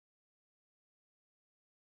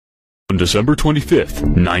On December 25th,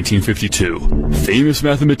 1952, famous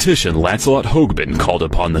mathematician Lancelot Hogben called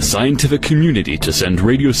upon the scientific community to send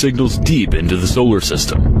radio signals deep into the solar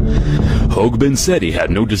system. Hogben said he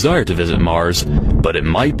had no desire to visit Mars, but it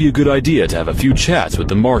might be a good idea to have a few chats with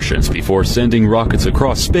the Martians before sending rockets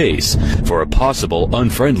across space for a possible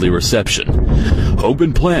unfriendly reception.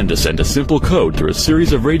 Hogben planned to send a simple code through a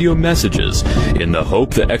series of radio messages in the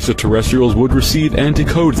hope that extraterrestrials would receive and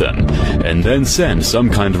decode them, and then send some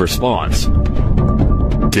kind of response.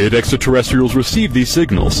 Did extraterrestrials receive these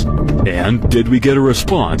signals? And did we get a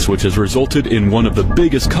response which has resulted in one of the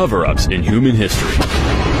biggest cover-ups in human history?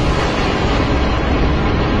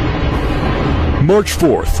 March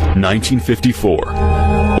 4th, 1954.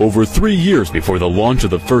 Over 3 years before the launch of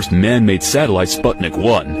the first man-made satellite Sputnik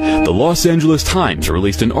 1, the Los Angeles Times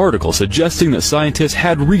released an article suggesting that scientists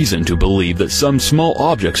had reason to believe that some small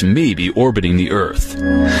objects may be orbiting the Earth.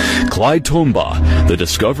 Clyde Tombaugh, the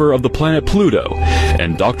discoverer of the planet Pluto,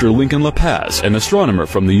 and Dr. Lincoln La Paz, an astronomer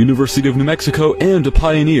from the University of New Mexico and a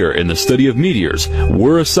pioneer in the study of meteors,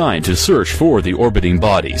 were assigned to search for the orbiting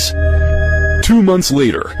bodies. 2 months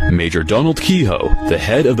later, Major Donald Keyhoe, the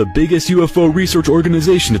head of the biggest UFO research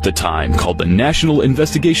organization at the time called the National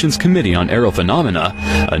Investigations Committee on Aerial Phenomena,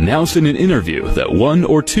 announced in an interview that 1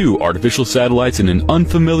 or 2 artificial satellites in an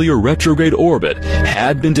unfamiliar retrograde orbit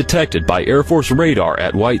had been detected by Air Force radar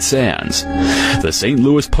at White Sands. The St.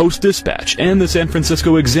 Louis Post-Dispatch and the San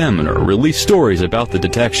Francisco Examiner released stories about the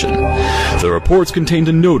detection. The reports contained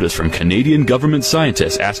a notice from Canadian government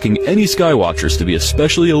scientists asking any skywatchers to be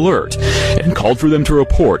especially alert and called for them to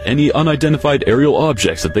report any unidentified aerial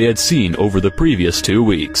objects that they had seen over the previous 2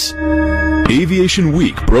 weeks. Aviation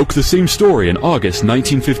Week broke the same story in August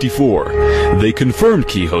 1954. They confirmed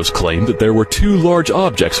Keyhoe's claim that there were 2 large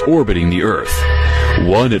objects orbiting the Earth,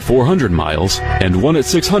 one at 400 miles and one at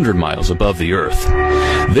 600 miles above the Earth.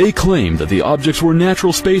 They claimed that the objects were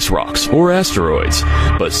natural space rocks or asteroids,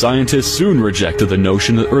 but scientists soon rejected the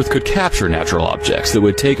notion that Earth could capture natural objects that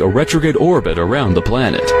would take a retrograde orbit around the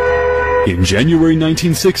planet. In January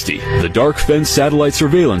 1960, the Dark Fence satellite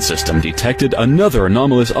surveillance system detected another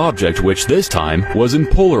anomalous object which this time was in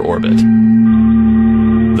polar orbit.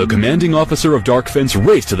 The commanding officer of Dark Fence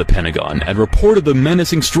raced to the Pentagon and reported the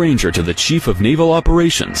menacing stranger to the Chief of Naval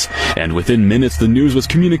Operations, and within minutes the news was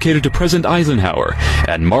communicated to President Eisenhower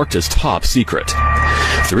and marked as top secret.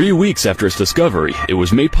 3 weeks after its discovery, it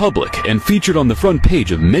was made public and featured on the front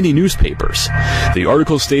page of many newspapers. The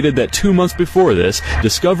article stated that 2 months before this,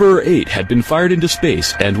 Discoverer 8 had been fired into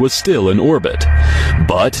space and was still in orbit.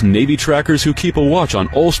 But Navy trackers who keep a watch on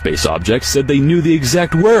all space objects said they knew the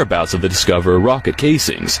exact whereabouts of the Discoverer rocket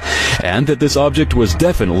casings, and that this object was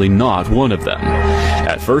definitely not one of them.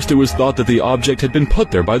 At first it was thought that the object had been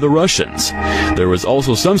put there by the Russians. There was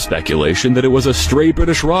also some speculation that it was a stray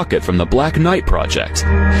British rocket from the Black Knight project.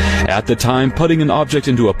 At the time, putting an object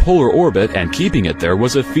into a polar orbit and keeping it there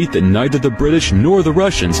was a feat that neither the British nor the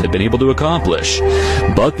Russians had been able to accomplish.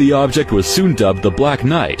 But the object was soon dubbed the Black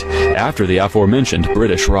Knight, after the aforementioned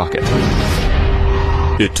British rocket.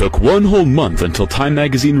 It took 1 whole month until Time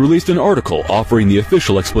magazine released an article offering the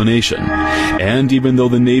official explanation. And even though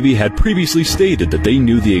the Navy had previously stated that they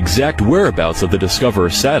knew the exact whereabouts of the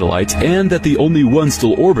Discoverer satellites and that the only one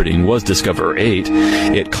still orbiting was Discoverer 8,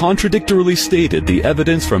 it contradictorily stated the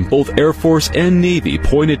evidence from both Air Force and Navy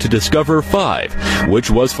pointed to Discoverer 5,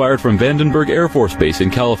 which was fired from Vandenberg Air Force Base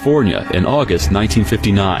in California in August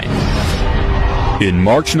 1959. In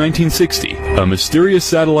March 1960, a mysterious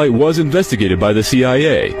satellite was investigated by the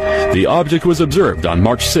CIA. The object was observed on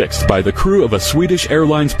March 6th by the crew of a Swedish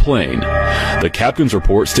Airlines plane. The captain's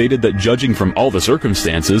report stated that judging from all the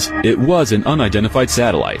circumstances, it was an unidentified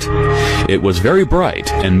satellite. It was very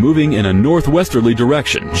bright and moving in a northwesterly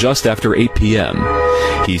direction just after 8 p.m.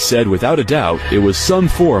 He said without a doubt it was some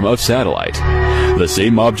form of satellite. The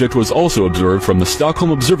same object was also observed from the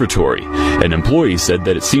Stockholm Observatory. An employee said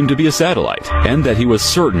that it seemed to be a satellite, and that he was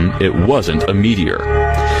certain it wasn't a meteor.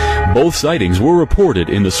 Both sightings were reported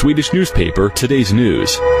in the Swedish newspaper Today's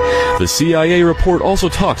News. The CIA report also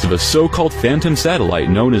talks of a so-called phantom satellite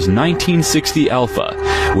known as 1960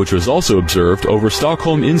 Alpha, which was also observed over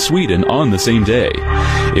Stockholm in Sweden on the same day.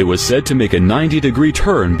 It was said to make a 90-degree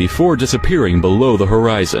turn before disappearing below the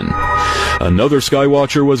horizon. Another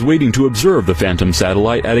skywatcher was waiting to observe the phantom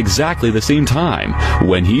satellite at exactly the same time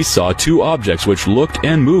when he saw 2 objects which looked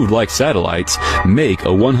and moved like satellites make a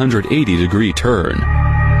 180-degree turn.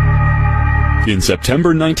 In September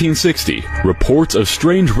 1960, reports of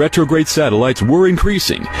strange retrograde satellites were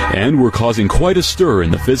increasing and were causing quite a stir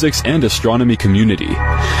in the physics and astronomy community.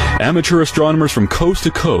 Amateur astronomers from coast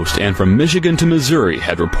to coast and from Michigan to Missouri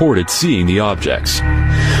had reported seeing the objects.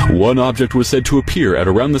 One object was said to appear at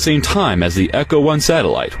around the same time as the Echo 1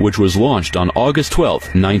 satellite, which was launched on August 12,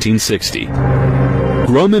 1960.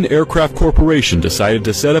 Grumman Aircraft Corporation decided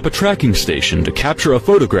to set up a tracking station to capture a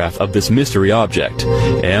photograph of this mystery object,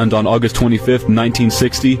 and on August 25,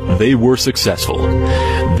 1960, they were successful.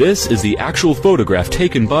 This is the actual photograph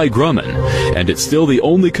taken by Grumman, and it's still the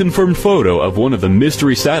only confirmed photo of one of the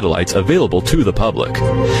mystery satellites available to the public.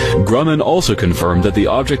 Grumman also confirmed that the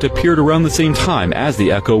object appeared around the same time as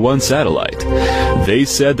the Echo 1 satellite. They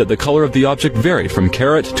said that the color of the object varied from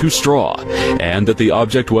carrot to straw, and that the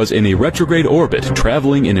object was in a retrograde orbit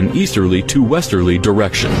traveling in an easterly to westerly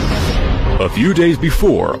direction. A few days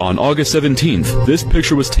before, on August 17th, this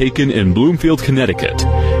picture was taken in Bloomfield, Connecticut.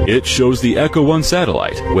 It shows the Echo 1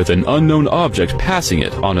 satellite with an unknown object passing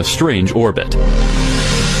it on a strange orbit.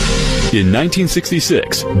 In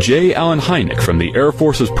 1966, J. Allen Hynek from the Air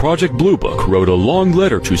Force's Project Blue Book wrote a long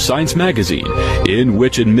letter to Science magazine in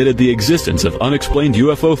which admitted the existence of unexplained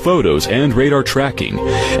UFO photos and radar tracking,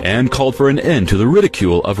 and called for an end to the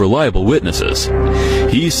ridicule of reliable witnesses.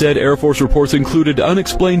 He said Air Force reports included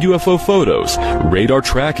unexplained UFO photos, radar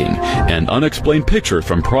tracking, and unexplained pictures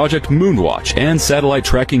from Project Moonwatch and satellite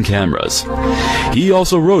tracking cameras. He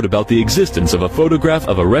also wrote about the existence of a photograph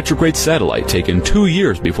of a retrograde satellite taken 2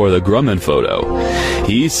 years before the Grumman photo.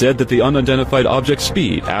 He said that the unidentified object's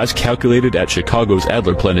speed, as calculated at Chicago's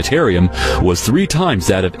Adler Planetarium, was 3 times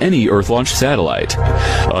that of any Earth-launched satellite.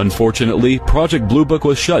 Unfortunately, Project Blue Book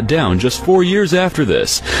was shut down just 4 years after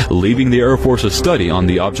this, leaving the Air Force's study on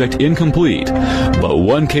the object incomplete. But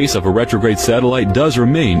one case of a retrograde satellite does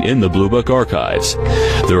remain in the Blue Book archives.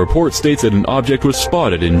 The report states that an object was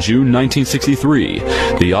spotted in June 1963.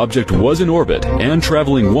 The object was in orbit and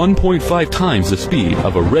traveling 1.5 times the speed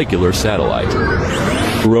of a regular satellite.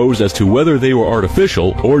 Rose as to whether they were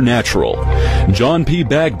artificial or natural. John P.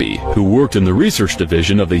 Bagby, who worked in the research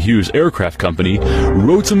division of the Hughes Aircraft Company,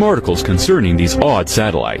 wrote some articles concerning these odd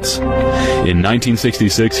satellites. In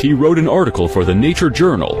 1966, he wrote an article for the Nature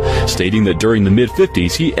Journal, stating that during the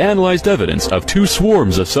mid-50s he analyzed evidence of 2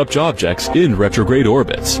 swarms of such objects in retrograde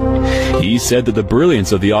orbits. He said that the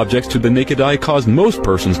brilliance of the objects to the naked eye caused most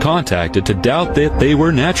persons contacted to doubt that they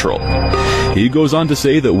were natural. He goes on to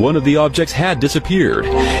say that one of the objects had disappeared,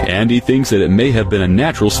 and he thinks that it may have been a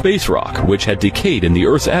natural space rock which had decayed in the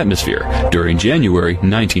Earth's atmosphere during January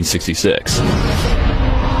 1966.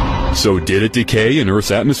 So did it decay in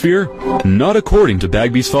Earth's atmosphere? Not according to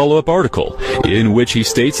Bagby's follow-up article, in which he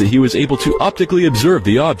states that he was able to optically observe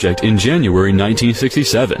the object in January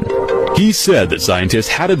 1967. He said that scientists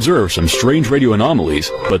had observed some strange radio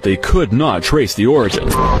anomalies, but they could not trace the origin.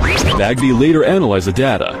 Bagby later analyzed the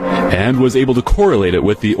data, and was able to correlate it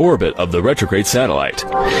with the orbit of the retrograde satellite.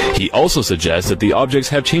 He also suggests that the objects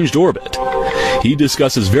have changed orbit. He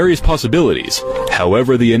discusses various possibilities.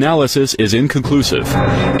 However, the analysis is inconclusive,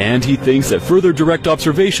 and he thinks that further direct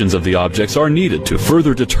observations of the objects are needed to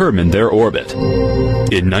further determine their orbit.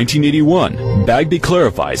 In 1981, Bagby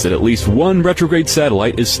clarifies that at least one retrograde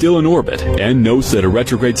satellite is still in orbit, and notes that a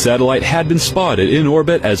retrograde satellite had been spotted in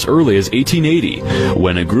orbit as early as 1880,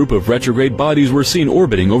 when a group of retrograde bodies were seen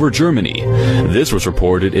orbiting over Germany. This was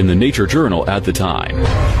reported in the Nature Journal at the time.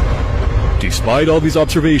 Despite all these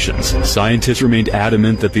observations, scientists remained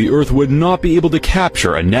adamant that the Earth would not be able to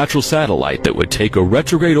capture a natural satellite that would take a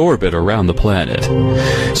retrograde orbit around the planet.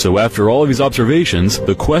 So after all of these observations,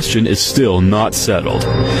 the question is still not settled.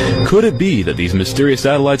 Could it be that these mysterious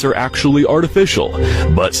satellites are actually artificial,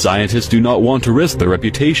 but scientists do not want to risk their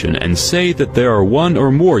reputation and say that there are 1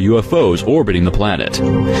 or more UFOs orbiting the planet?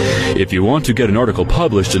 If you want to get an article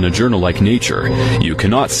published in a journal like Nature, you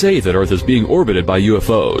cannot say that Earth is being orbited by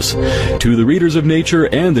UFOs. To the readers of Nature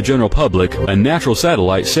and the general public, a natural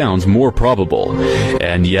satellite sounds more probable,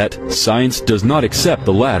 and yet science does not accept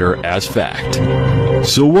the latter as fact.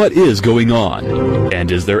 So what is going on?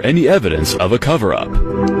 And is there any evidence of a cover-up?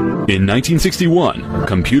 In 1961,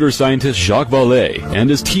 computer scientist Jacques Vallée and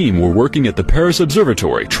his team were working at the Paris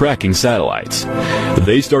Observatory tracking satellites.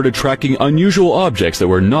 They started tracking unusual objects that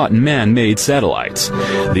were not man-made satellites.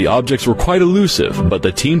 The objects were quite elusive, but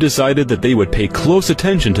the team decided that they would pay close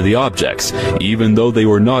attention to the objects, even though they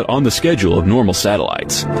were not on the schedule of normal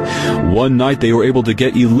satellites. One night they were able to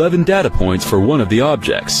get 11 data points for one of the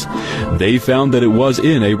objects. They found that it was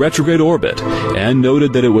in a retrograde orbit, and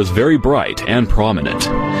noted that it was very bright and prominent.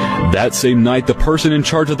 That same night, the person in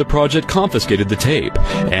charge of the project confiscated the tape,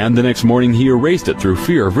 and the next morning he erased it through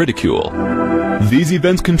fear of ridicule. These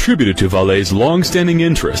events contributed to Vallee's long-standing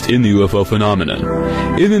interest in the UFO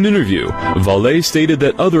phenomenon. In an interview, Vallee stated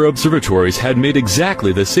that other observatories had made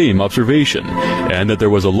exactly the same observation, and that there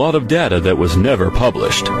was a lot of data that was never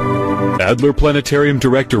published. Adler Planetarium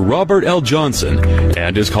director Robert L. Johnson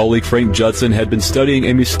and his colleague Frank Judson had been studying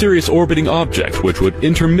a mysterious orbiting object which would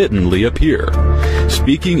intermittently appear.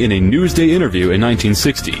 Speaking in a Newsday interview in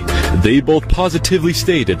 1960, they both positively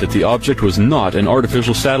stated that the object was not an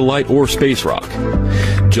artificial satellite or space rock.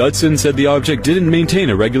 Judson said the object didn't maintain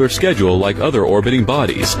a regular schedule like other orbiting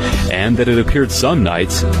bodies, and that it appeared some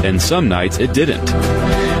nights, and some nights it didn't.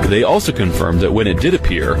 They also confirmed that when it did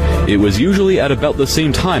appear, it was usually at about the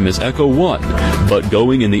same time as Echo 1, but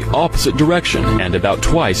going in the opposite direction and about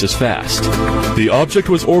twice as fast. The object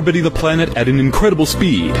was orbiting the planet at an incredible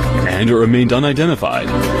speed, and it remained unidentified.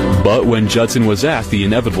 But when Judson was asked the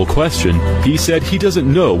inevitable question, he said he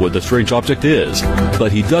doesn't know what the strange object is,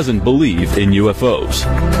 but he doesn't believe in UFOs.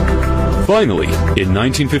 Finally, in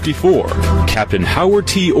 1954, Captain Howard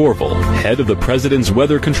T. Orville, head of the President's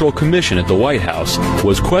Weather Control Commission at the White House,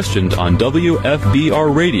 was questioned on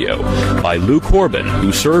WFBR radio by Lou Corbin,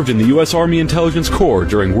 who served in the U.S. Army Intelligence Corps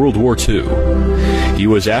during World War II. He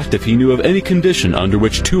was asked if he knew of any condition under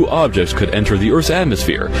which two objects could enter the Earth's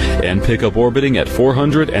atmosphere and pick up orbiting at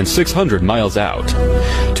 400 and 600 miles out.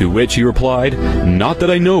 To which he replied, "Not that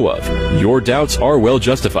I know of. Your doubts are well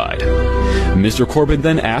justified." Mr. Corbin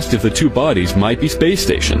then asked if the two bodies might be space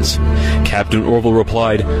stations. Captain Orville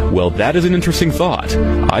replied, "Well, that is an interesting thought.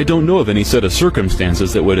 I don't know of any set of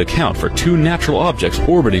circumstances that would account for two natural objects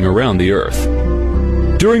orbiting around the Earth."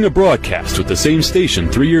 During a broadcast with the same station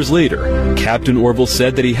 3 years later, Captain Orville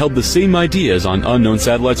said that he held the same ideas on unknown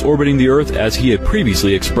satellites orbiting the Earth as he had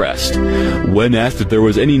previously expressed. When asked if there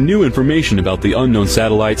was any new information about the unknown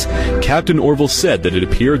satellites, Captain Orville said that it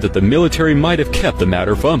appeared that the military might have kept the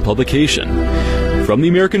matter from publication. "From the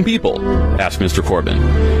American people?" asked Mr. Corbin.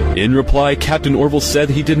 In reply, Captain Orville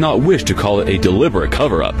said he did not wish to call it a deliberate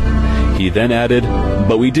cover-up. He then added,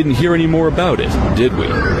 "But we didn't hear any more about it, did we?"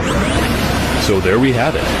 So there we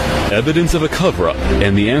have it. Evidence of a cover-up,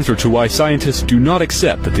 and the answer to why scientists do not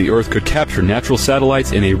accept that the Earth could capture natural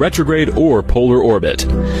satellites in a retrograde or polar orbit.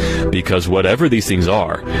 Because whatever these things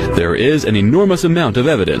are, there is an enormous amount of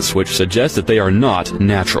evidence which suggests that they are not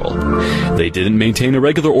natural. They didn't maintain a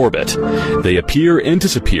regular orbit. They appear and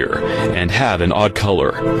disappear, and have an odd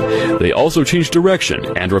color. They also change direction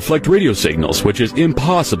and reflect radio signals, which is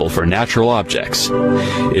impossible for natural objects.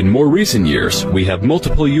 In more recent years, we have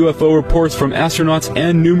multiple UFO reports from astronauts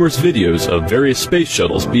and numerous videos of various space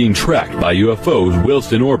shuttles being tracked by UFOs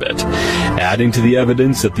whilst in orbit, adding to the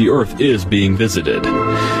evidence that the Earth is being visited.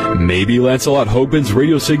 Maybe Lancelot Hogbin's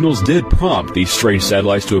radio signals did prompt these strange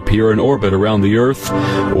satellites to appear in orbit around the Earth,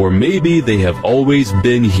 or maybe they have always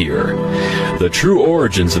been here. The true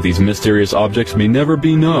origins of these mysterious objects may never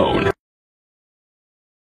be known.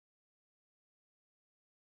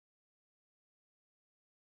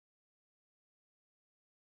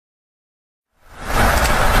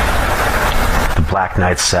 Black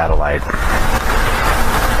Knight satellite.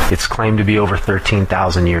 It's claimed to be over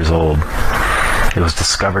 13,000 years old. It was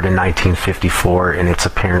discovered in 1954, and it's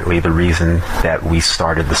apparently the reason that we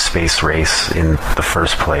started the space race in the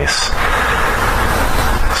first place.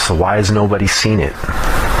 So why has nobody seen it?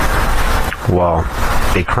 Well,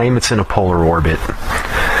 they claim it's in a polar orbit,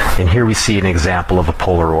 and here we see an example of a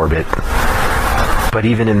polar orbit. But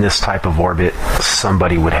even in this type of orbit,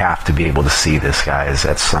 somebody would have to be able to see this, guys,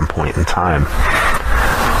 at some point in time.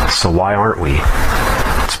 So why aren't we?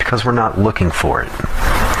 It's because we're not looking for it.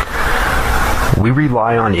 We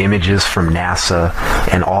rely on images from NASA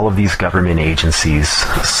and all of these government agencies,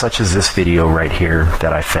 such as this video right here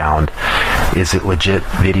that I found. Is it legit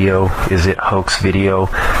video? Is it hoax video?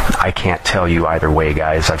 I can't tell you either way,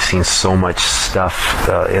 guys. I've seen so much stuff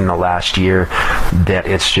in the last year that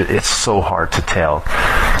it's so hard to tell.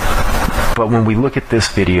 But when we look at this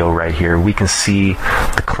video right here, we can see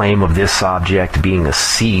the claim of this object being a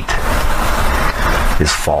seat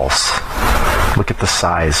is false. Look at the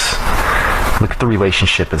size. Look at the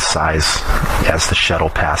relationship in size as the shuttle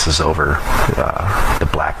passes over the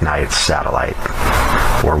Black Knight satellite,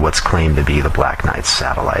 or what's claimed to be the Black Knight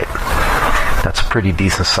satellite. That's a pretty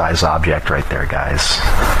decent sized object right there, guys.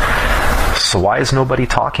 So why is nobody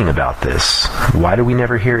talking about this? Why do we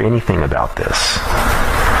never hear anything about this?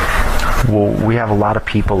 Well, we have a lot of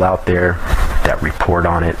people out there that report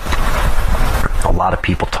on it. A lot of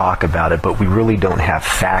people talk about it, but we really don't have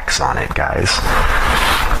facts on it, guys.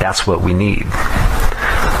 That's what we need.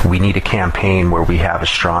 We need a campaign where we have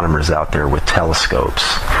astronomers out there with telescopes.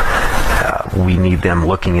 We need them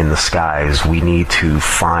looking in the skies. We need to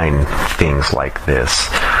find things like this.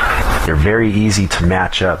 They're very easy to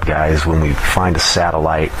match up, guys. When we find a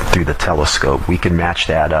satellite through the telescope, we can match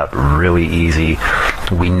that up really easy.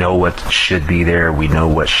 We know what should be there. We know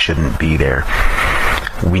what shouldn't be there.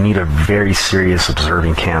 We need a very serious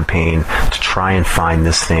observing campaign to try and find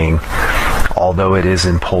this thing. Although it is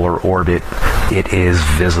in polar orbit, it is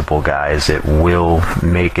visible, guys. It will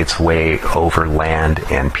make its way over land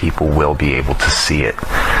and people will be able to see it.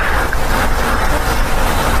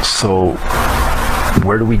 So,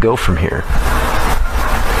 where do we go from here?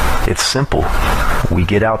 It's simple. We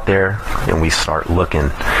get out there and we start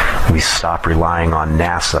looking. We stop relying on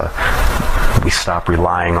NASA. We stop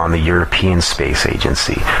relying on the European Space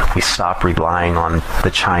Agency. We stop relying on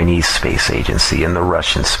the Chinese Space Agency and the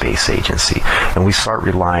Russian Space Agency. And we start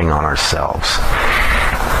relying on ourselves.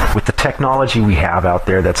 With the technology we have out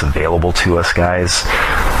there that's available to us, guys,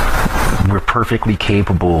 we're perfectly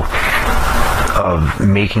capable of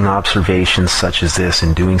making observations such as this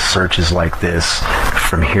and doing searches like this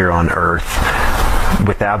from here on Earth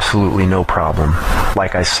with absolutely no problem.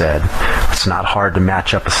 Like I said, it's not hard to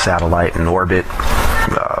match up a satellite in orbit.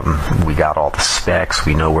 We got all the specs,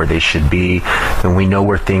 we know where they should be, and we know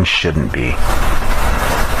where things shouldn't be.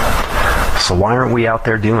 So why aren't we out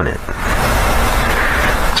there doing it?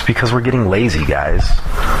 It's because we're getting lazy, guys.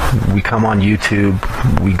 We come on YouTube,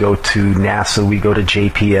 we go to NASA, we go to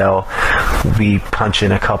JPL, we punch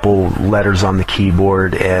in a couple letters on the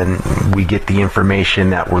keyboard and we get the information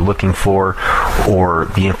that we're looking for, or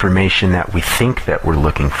the information that we think that we're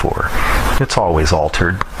looking for. It's always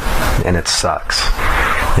altered and it sucks.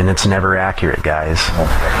 And it's never accurate, guys.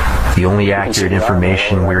 The only accurate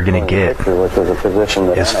information we're going to get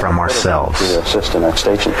is from ourselves.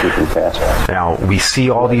 Now, we see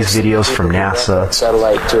all these videos from NASA.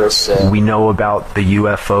 We know about the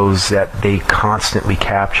UFOs that they constantly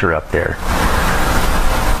capture up there.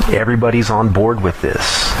 Everybody's on board with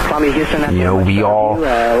this. You know, we all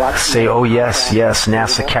say, oh yes,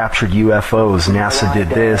 NASA captured UFOs, NASA did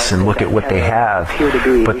this, and look at what they have.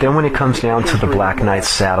 But then when it comes down to the Black Knight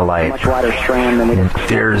satellite,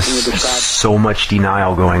 there's so much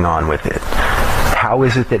denial going on with it. How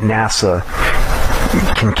is it that NASA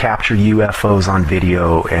can capture UFOs on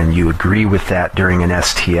video and you agree with that during an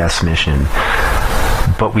STS mission?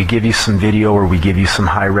 But we give you some video or we give you some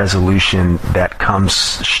high resolution that comes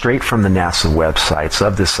straight from the NASA websites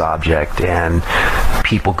of this object, and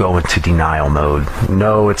people go into denial mode.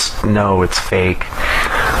 No, it's fake.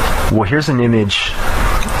 Well, here's an image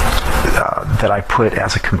that I put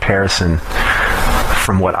as a comparison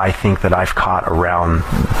from what I think that I've caught around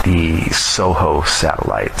the SOHO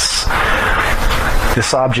satellites.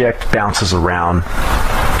 This object bounces around.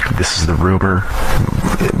 This is the rumor.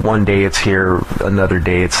 One day it's here, another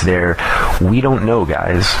day it's there. We don't know,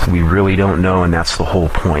 guys. We really don't know, and that's the whole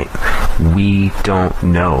point. We don't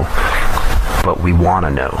know, but we want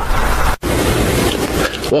to know.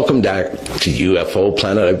 Welcome back to UFO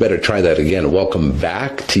Planet. I better try that again. Welcome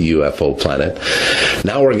back to UFO Planet.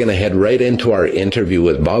 Now we're going to head right into our interview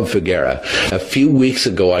with Bob Figuera. A few weeks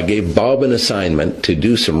ago, I gave Bob an assignment to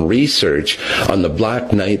do some research on the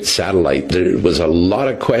Black Knight satellite. There was a lot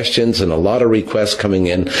of questions and a lot of requests coming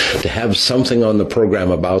in to have something on the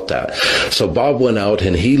program about that. So Bob went out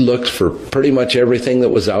and he looked for pretty much everything that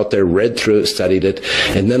was out there, read through it, studied it,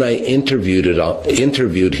 and then I interviewed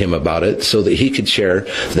him about it so that he could share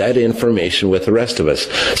that information with the rest of us.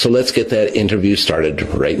 So let's get that interview started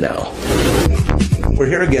right now. We're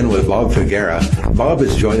here again with Bob Figuera. Bob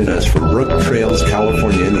is joining us from Brook Trails,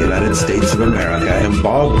 California, in the United States of America. And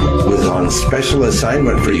Bob was on special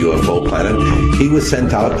assignment for UFO Planet. He was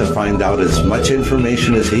sent out to find out as much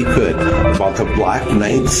information as he could about the Black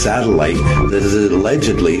Knight satellite that is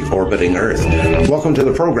allegedly orbiting Earth. Welcome to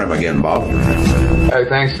the program again, Bob. Hey,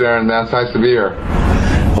 thanks, Darren. It's nice to be here.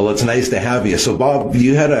 Well, it's nice to have you. So, Bob,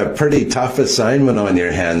 you had a pretty tough assignment on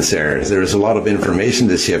your hands there. There's a lot of information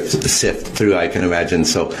to sift through, I can imagine.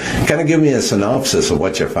 So, kind of give me a synopsis of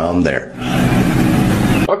what you found there.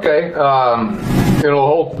 Okay. The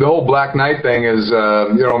whole Black Knight thing is,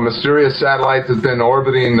 mysterious satellites that's been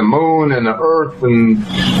orbiting the moon and the Earth, and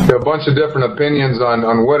a bunch of different opinions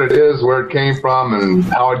on what it is, where it came from, and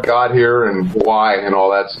how it got here, and why, and all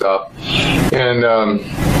that stuff. And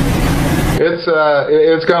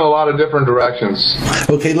It's gone a lot of different directions.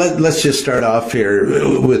 Okay, let's just start off here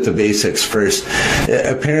with the basics first.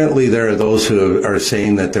 Apparently, there are those who are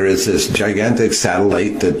saying that there is this gigantic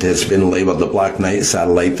satellite that has been labeled the Black Knight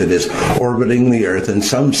satellite that is orbiting the Earth, and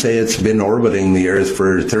some say it's been orbiting the Earth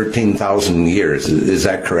for 13,000 years. Is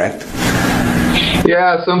that correct?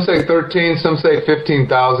 Yeah, some say 13, some say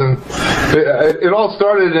 15,000. It all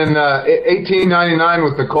started in 1899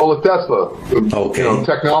 with Nikola Tesla, okay.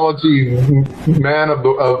 Technology man of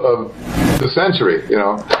the century,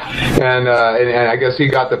 and I guess he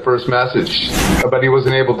got the first message, but he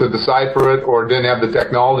wasn't able to decipher it or didn't have the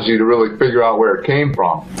technology to really figure out where it came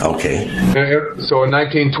from. Okay. So in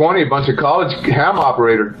 1920, a bunch of college ham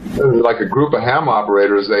operators, like a group of ham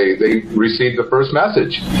operators, they received the first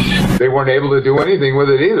message. They weren't able to do anything with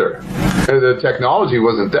it either. The technology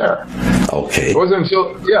wasn't there. Okay. It wasn't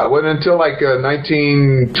until like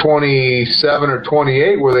 1927 or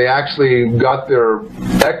 28 where they actually got their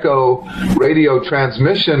echo radio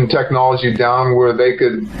transmission technology down, where they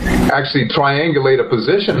could actually triangulate a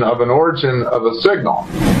position of an origin of a signal.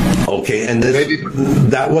 Okay, and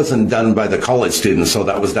that wasn't done by the college students, so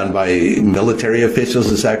that was done by military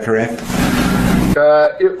officials. Is that correct?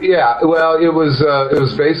 It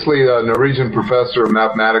was basically a Norwegian professor of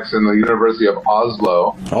mathematics in the University of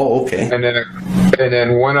Oslo. Oh, okay. And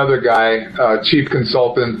then one other guy, chief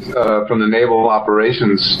consultant from the Naval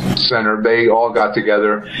Operations Center. They all got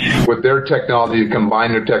together with their technology,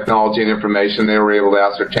 combined their technology and information. They were able to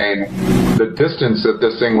ascertain the distance that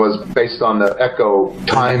this thing was based on the echo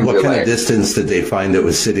time delay. What kind of distance did they find it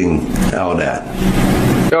was sitting out at?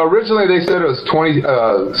 Originally, they said it was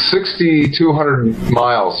 6,200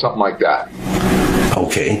 miles, something like that.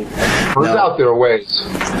 Okay. It was out there a ways.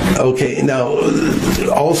 Okay. Now,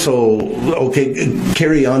 also,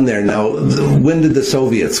 carry on there. Now, when did the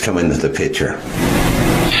Soviets come into the picture?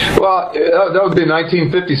 Well, that would be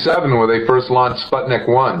 1957 where they first launched Sputnik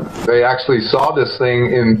 1. They actually saw this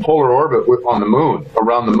thing in polar orbit on the moon,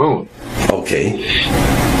 around the moon. Okay.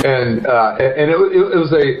 And it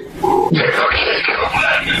was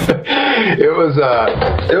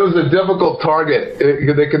it was a difficult target.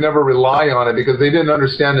 They could never rely on it because they didn't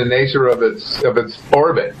understand the nature of its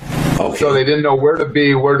orbit. Okay. So they didn't know where to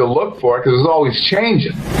be, where to look for it, because it was always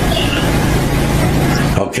changing.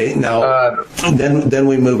 Okay, now then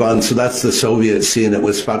we move on. So that's the Soviets seeing it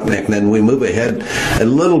with Sputnik. Then we move ahead a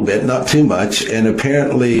little bit, not too much, and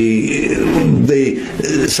apparently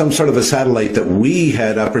some sort of a satellite that we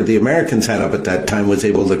had up, or the Americans had up at that time, was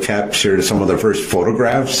able to capture some of the first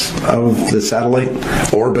photographs of the satellite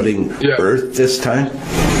orbiting Earth this time.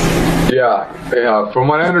 Yeah. From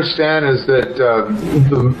what I understand is that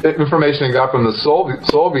the information they got from the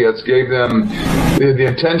Soviets gave them the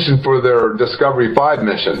intention for their Discovery 5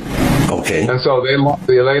 mission. Okay. And so they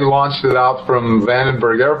launched it out from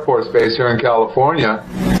Vandenberg Air Force Base here in California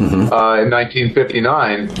in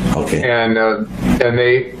 1959. Okay. And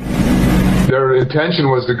their intention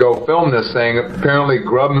was to go film this thing. Apparently,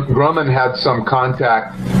 Grumman had some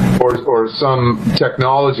contact or some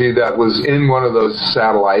technology that was in one of those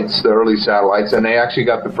satellites, the early satellites, and they actually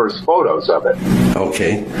got the first photos of it.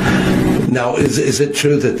 Okay. Now, is it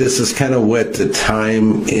true that this is kind of what the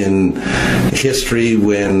time in history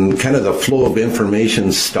when kind of the flow of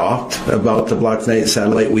information stopped about the Black Knight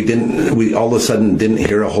satellite? We all of a sudden didn't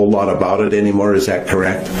hear a whole lot about it anymore. Is that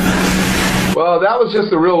correct? Well, that was just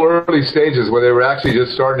the real early stages where they were actually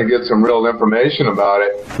just starting to get some real information about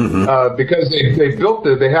it, because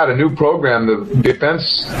they had a new program. The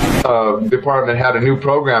Defense Department had a new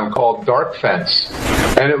program called Dark Fence,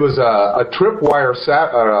 and it was a tripwire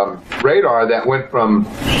radar that went from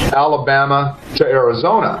Alabama to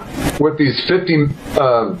Arizona with these 50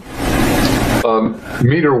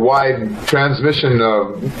 meter wide transmission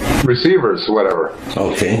receivers, whatever.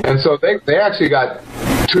 Okay. And so they actually got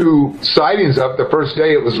 2 sightings up the first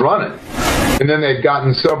day it was running, and then they'd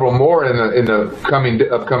gotten several more in the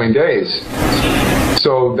upcoming days.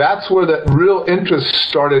 So that's where the real interest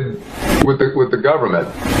started with the government.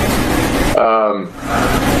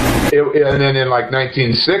 And then in like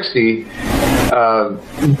 1960,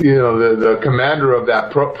 the commander of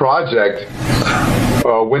that project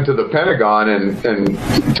went to the Pentagon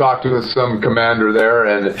and talked with some commander there,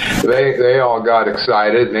 and they all got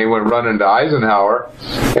excited, and they went running to Eisenhower,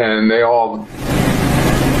 and they all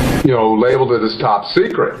labeled it as top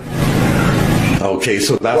secret. Okay,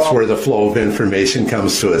 so that's where the flow of information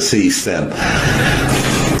comes to a cease then.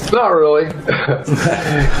 Not really.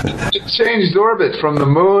 It changed orbit from the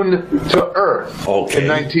moon to Earth in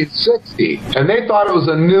 1960, and they thought it was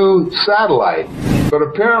a new satellite. But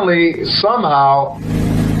apparently, somehow,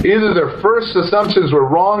 either their first assumptions were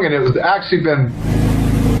wrong and it was actually been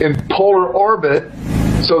in polar orbit,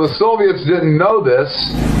 so the Soviets didn't know this,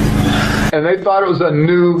 and they thought it was a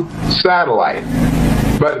new satellite.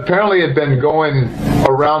 But apparently it had been going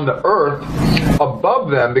around the Earth above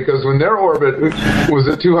them, because when their orbit was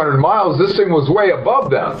at 200 miles, this thing was way above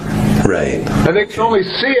them. Right. And they could only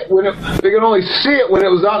see it when it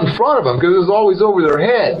was out in front of them, because it was always over their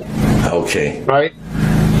head. Okay. Right?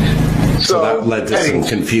 So that led to some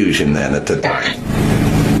confusion then at the time.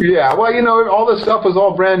 Yeah, well, you know, all this stuff was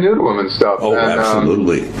all brand new to them and stuff. Oh, and,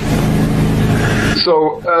 absolutely.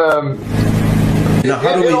 Now,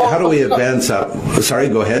 how do we advance up? Sorry,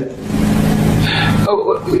 go ahead.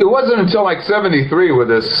 It wasn't until like '73 with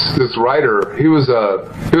this writer. He was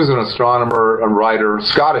an astronomer, a writer,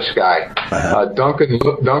 Scottish guy, Duncan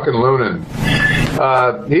Lunan.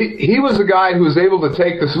 He was the guy who was able to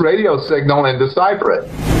take this radio signal and decipher it.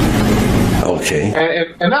 Okay.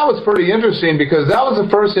 And that was pretty interesting, because that was the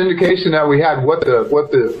first indication that we had what the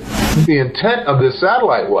intent of this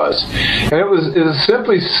satellite was. And it was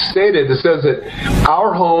simply stated, it says that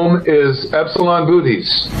our home is Epsilon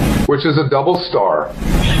Bootes, which is a double star.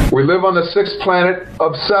 We live on the sixth planet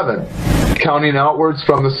of 7, counting outwards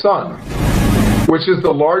from the sun, which is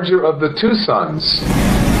the larger of the two suns.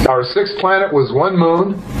 Our sixth planet was 1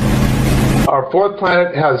 moon. Our fourth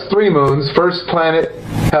planet has 3 moons. First planet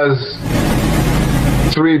has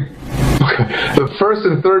 3. The first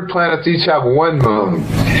and third planets each have 1 moon.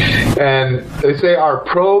 And they say our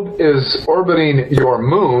probe is orbiting your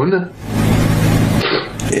moon.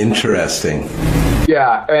 Interesting.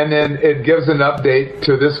 Yeah, and then it gives an update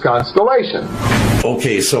to this constellation.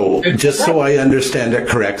 Okay, so just so I understand it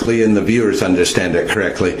correctly and the viewers understand it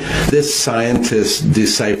correctly, this scientist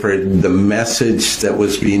deciphered the message that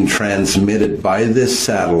was being transmitted by this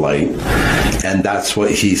satellite, and that's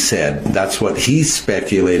what he said. That's what he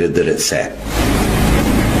speculated that it said.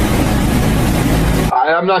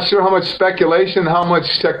 I'm not sure how much speculation, how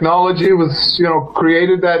much technology was,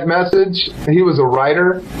 created that message. He was a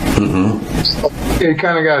writer. Mm-hmm. So it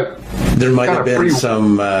kind of got... There might have been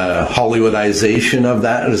some Hollywoodization of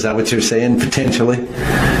that. Is that what you're saying, potentially?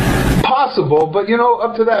 Possible, but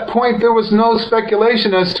up to that point, there was no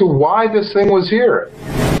speculation as to why this thing was here.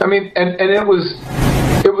 I mean, and it was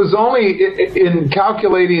only in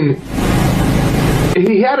calculating.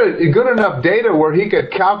 He had a good enough data where he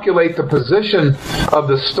could calculate the position of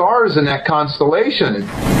the stars in that constellation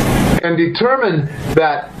and determine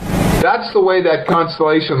that that's the way that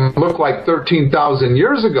constellation looked like 13,000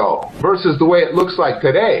 years ago versus the way it looks like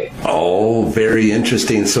today. Oh, very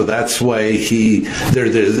interesting. So that's why there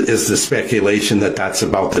is the speculation that that's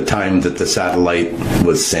about the time that the satellite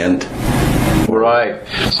was sent. Right.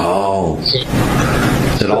 Oh,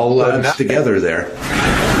 it all adds together there.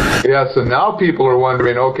 Yeah, so now people are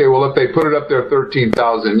wondering, okay, well, if they put it up there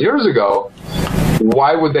 13,000 years ago,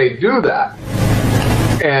 why would they do that?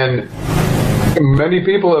 And many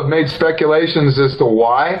people have made speculations as to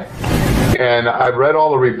why, and I've read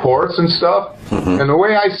all the reports and stuff, and the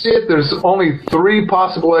way I see it, there's only 3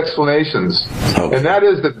 possible explanations. Okay. And that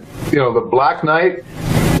is that, the Black Knight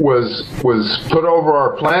was put over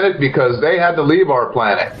our planet because they had to leave our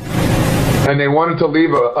planet. And they wanted to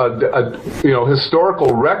leave a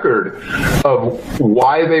historical record of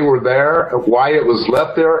why they were there, why it was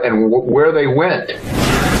left there, and where they went.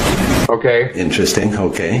 Okay. Interesting.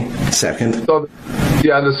 Okay. Second. So,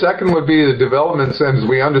 the second would be the development as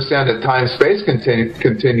we understand the time-space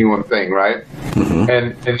continuum thing, right? Mm-hmm.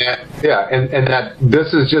 And that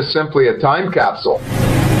this is just simply a time capsule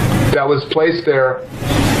that was placed there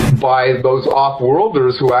by those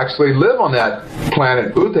off-worlders who actually live on that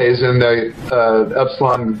planet Bootes in the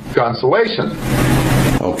Epsilon constellation.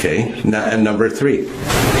 Okay. Now, and number 3.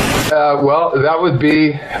 Well, that would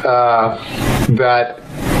be that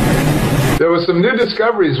there was some new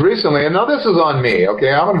discoveries recently, and now this is on me,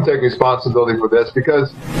 okay? I'm going to take responsibility for this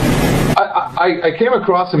because I came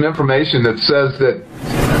across some information that says that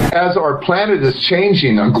as our planet is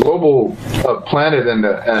changing, a global planet and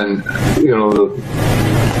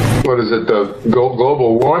the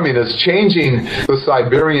global warming is changing the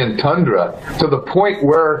Siberian tundra to the point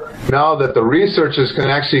where now that the researchers can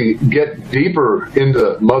actually get deeper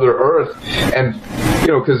into Mother Earth, and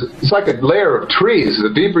because it's like a layer of trees. The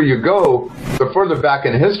deeper you go, the further back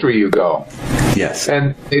in history you go. Yes.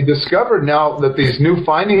 And they discovered now that these new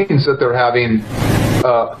findings that they're having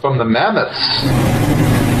from the mammoths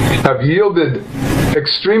have yielded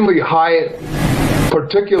extremely high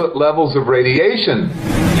particulate levels of radiation.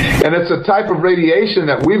 And it's a type of radiation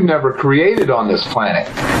that we've never created on this planet.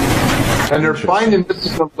 And they're finding this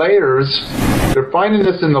in the layers they're finding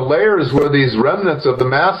this in the layers where these remnants of the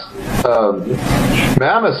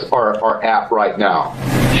mammoths are at right now.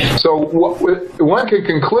 So one can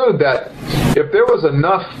conclude that if there was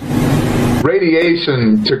enough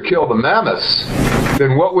radiation to kill the mammoths,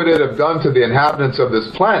 then what would it have done to the inhabitants of this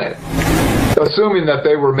planet? Assuming that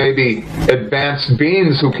they were maybe advanced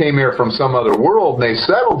beings who came here from some other world and they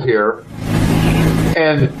settled here.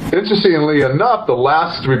 And interestingly enough, the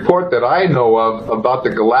last report that I know of about the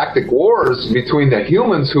galactic wars between the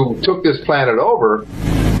humans who took this planet over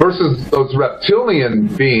versus those reptilian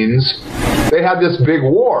beings, they had this big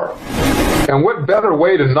war. And what better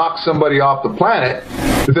way to knock somebody off the planet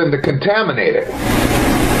than to contaminate it?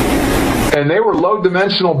 And they were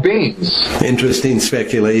low-dimensional beings. Interesting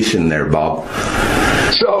speculation there, Bob.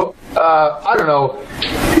 So, I don't know.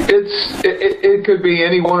 It could be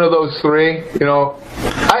any one of those three.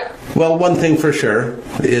 Well, one thing for sure,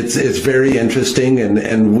 it's very interesting,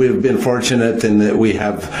 and we've been fortunate in that we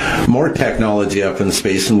have more technology up in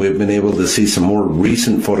space, and we've been able to see some more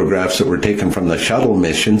recent photographs that were taken from the shuttle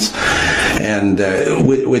missions, and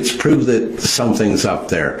which prove that something's up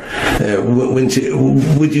there.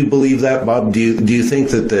 Would you believe that, Bob? Do you think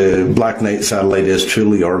that the Black Knight satellite is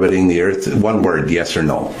truly orbiting the Earth? One word, yes or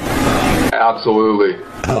no? Absolutely.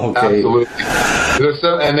 Okay. Absolutely.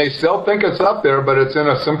 And they still think it's up there, but it's in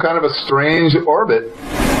some kind of a strange orbit,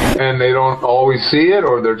 and they don't always see it,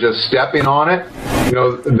 or they're just stepping on it.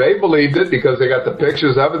 They believed it because they got the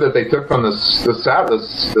pictures of it that they took from the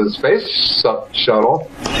space shuttle,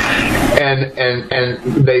 and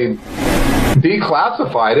they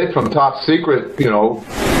declassified it from top secret,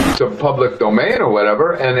 to public domain or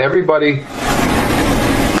whatever, and everybody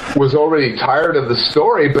was already tired of the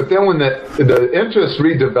story. But then when the interest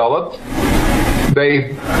redeveloped,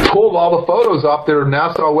 they pulled all the photos off their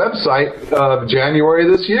NASA website of January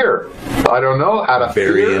this year. I don't know, out of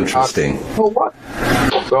very fear, interesting. What?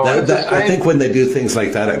 So I think when they do things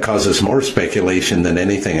like that, it causes more speculation than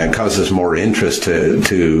anything. It causes more interest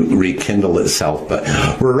to rekindle itself. But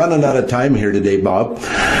we're running out of time here today, Bob.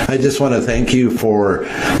 I just want to thank you for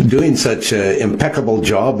doing such an impeccable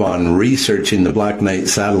job on researching the Black Knight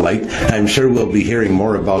satellite. I'm sure we'll be hearing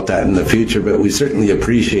more about that in the future, but we certainly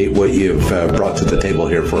appreciate what you've brought to the table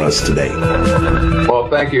here for us today. Well,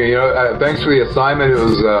 thank you. Thanks for the assignment. It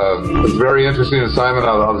was a very interesting assignment.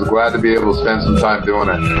 I was glad to be able to spend some time doing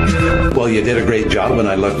it. Well, you did a great job, and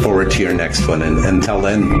I look forward to your next one. And until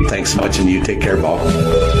then, thanks so much, and you take care, Bob.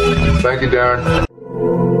 Thank you, Darren.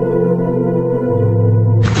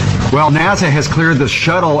 Well, NASA has cleared the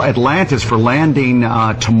shuttle Atlantis for landing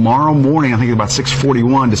tomorrow morning, I think about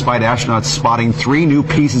 6:41, despite astronauts spotting 3 new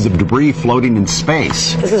pieces of debris floating in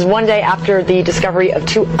space. This is one day after the discovery of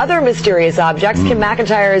 2 other mysterious objects. Kim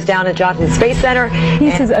McIntyre is down at Johnson Space Center.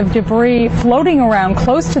 Pieces of debris floating around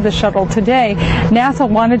close to the shuttle today. NASA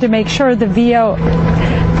wanted to make sure the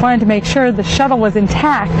shuttle was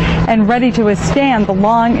intact and ready to withstand the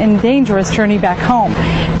long and dangerous journey back home.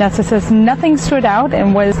 NASA says nothing stood out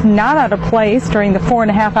and was not out of place during the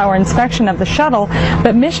 4.5-hour inspection of the shuttle,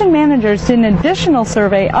 but mission managers did an additional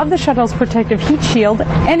survey of the shuttle's protective heat shield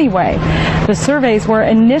anyway. The surveys were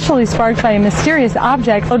initially sparked by a mysterious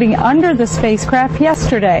object floating under the spacecraft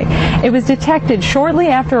yesterday. It was detected shortly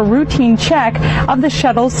after a routine check of the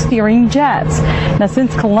shuttle's steering jets. Now,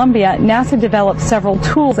 since Columbia, NASA developed several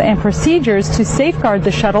tools and procedures to safeguard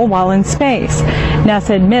the shuttle while in space.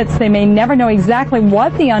 NASA admits they may never know exactly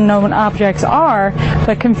what the unknown objects are,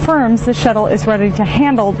 but confirms the shuttle is ready to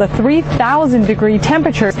handle the 3,000-degree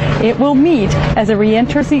temperatures it will meet as it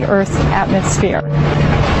re-enters the Earth's atmosphere.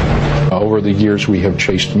 Over the years, we have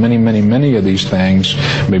chased many of these things,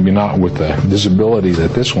 maybe not with the visibility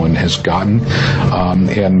that this one has gotten,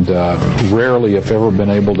 and rarely, if ever, been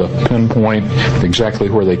able to pinpoint exactly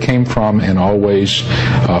where they came from, and always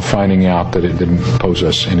finding out that it didn't pose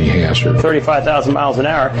us any hazard. 35,000 miles an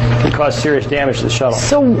hour can cause serious damage to the shuttle.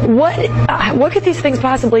 So what could these things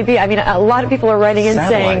possibly be? I mean, a lot of people are writing in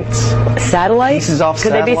saying satellites. Pieces off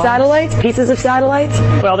could satellites? They be satellites? Pieces of satellites?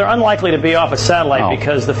 Well, they're unlikely to be off a satellite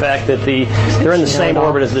because the fact that they're in the same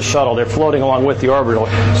orbit as the shuttle. They're floating along with the orbital.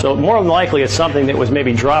 So more than likely it's something that was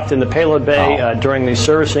maybe dropped in the payload bay during the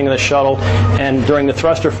servicing of the shuttle, and during the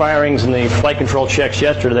thruster firings and the flight control checks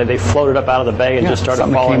yesterday, they floated up out of the bay and just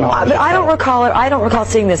started falling off. But I don't recall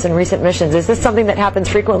seeing this in recent missions. Is this something that happens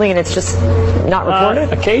frequently and it's just not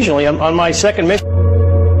reported? Occasionally. On my second mission.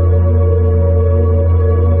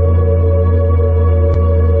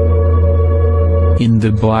 In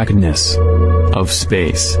the blackness of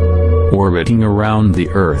space, orbiting around the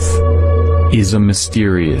Earth, is a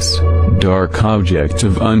mysterious, dark object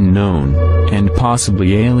of unknown, and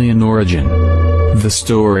possibly alien origin. The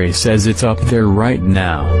story says it's up there right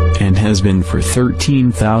now, and has been for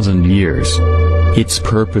 13,000 years. Its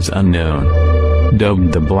purpose unknown.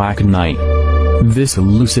 Dubbed the Black Knight. This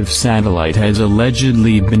elusive satellite has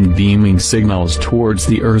allegedly been beaming signals towards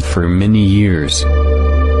the Earth for many years.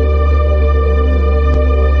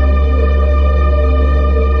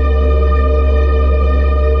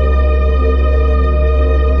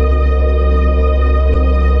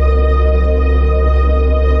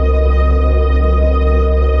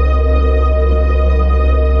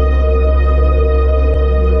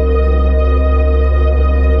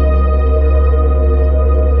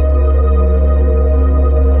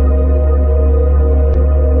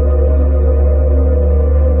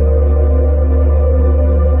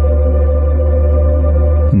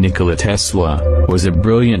 Nikola Tesla was a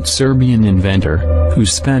brilliant Serbian inventor, who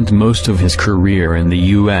spent most of his career in the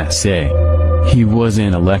USA. He was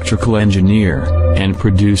an electrical engineer, and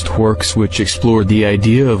produced works which explored the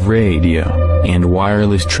idea of radio and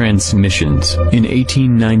wireless transmissions. In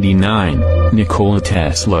 1899, Nikola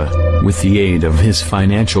Tesla, with the aid of his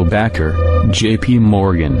financial backer, J.P.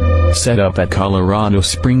 Morgan, set up at Colorado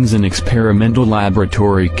Springs an experimental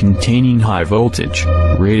laboratory containing high-voltage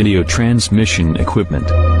radio transmission equipment.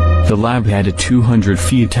 The lab had a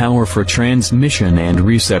 200-foot tower for transmission and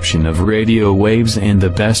reception of radio waves and the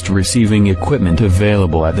best receiving equipment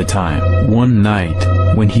available at the time. One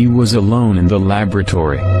night, when he was alone in the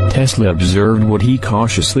laboratory, Tesla observed what he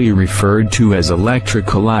cautiously referred to as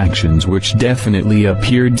electrical actions which definitely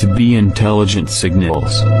appeared to be intelligent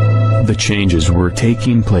signals. The changes were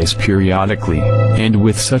taking place periodically, and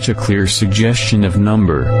with such a clear suggestion of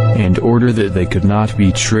number and order that they could not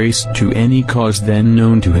be traced to any cause then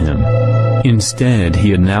known to him. Instead,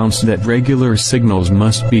 he announced that regular signals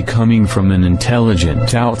must be coming from an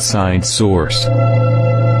intelligent outside source.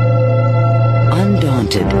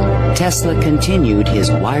 Undaunted, Tesla continued his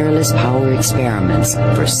wireless power experiments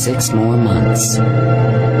for 6 more months.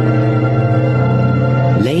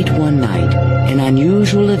 Late one night, an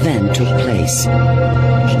unusual event took place.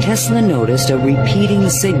 Tesla noticed a repeating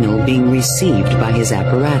signal being received by his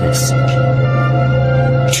apparatus.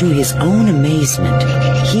 To his own amazement,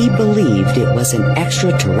 he believed it was an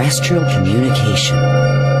extraterrestrial communication.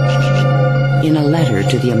 In a letter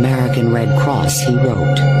to the American Red Cross, he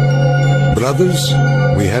wrote, "Brothers,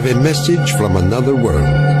 we have a message from another world.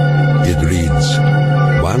 It reads,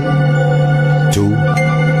 1, 2,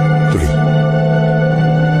 3.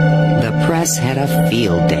 The press had a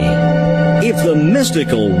field day. If the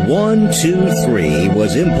mystical 1, 2, 3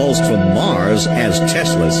 was impulsed from Mars, as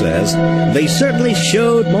Tesla says, they certainly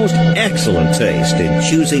showed most excellent taste in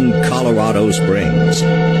choosing Colorado Springs.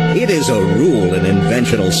 It is a rule in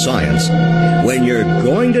inventional science. When you're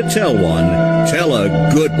going to tell one, tell a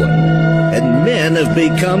good one. And men have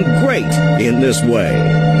become great in this way.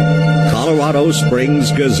 Colorado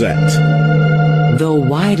Springs Gazette. Though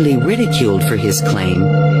widely ridiculed for his claim,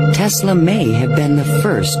 Tesla may have been the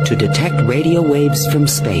first to detect radio waves from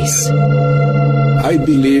space. I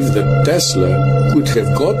believe that Tesla could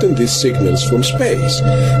have gotten these signals from space.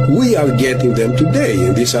 We are getting them today,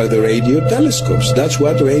 and these are the radio telescopes. That's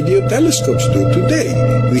what radio telescopes do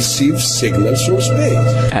today, receive signals from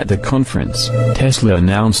space. At the conference, Tesla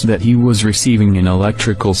announced that he was receiving an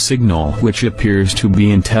electrical signal which appears to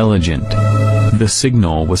be intelligent. The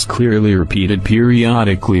signal was clearly repeated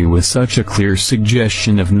periodically with such a clear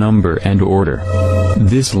suggestion of number and order.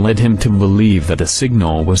 This led him to believe that the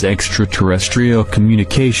signal was extraterrestrial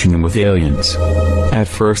communication with aliens. At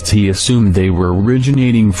first he assumed they were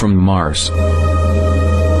originating from Mars.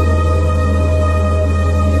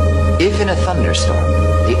 If in a thunderstorm,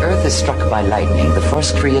 the Earth is struck by lightning, the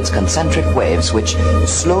force creates concentric waves which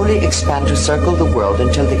slowly expand to circle the world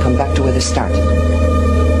until they come back to where they started.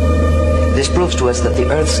 This proves to us that the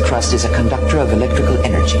Earth's crust is a conductor of electrical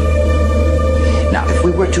energy. Now, if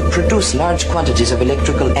we were to produce large quantities of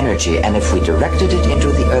electrical energy, and if we directed it into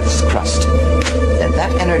the Earth's crust, then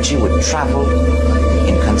that energy would travel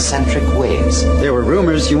in concentric waves. There were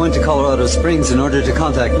rumors you went to Colorado Springs in order to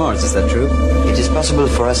contact Mars, is that true? It is possible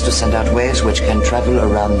for us to send out waves which can travel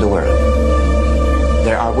around the world.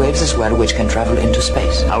 There are waves as well which can travel into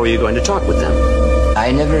space. How are you going to talk with them?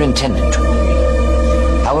 I never intended to.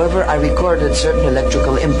 However, I recorded certain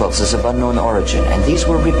electrical impulses of unknown origin, and these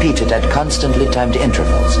were repeated at constantly timed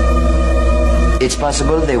intervals. It's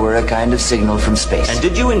possible they were a kind of signal from space. And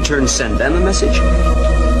did you in turn send them a message?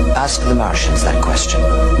 Ask the Martians that question.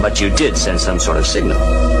 But you did send some sort of signal.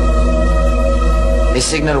 A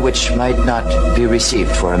signal which might not be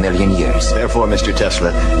received for 1,000,000 years. Therefore, Mr.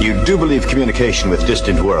 Tesla, you do believe communication with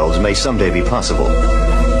distant worlds may someday be possible?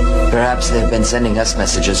 Perhaps they've been sending us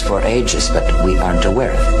messages for ages, but we aren't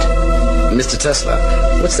aware of it. Mr. Tesla,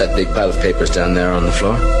 what's that big pile of papers down there on the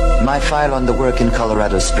floor? My file on the work in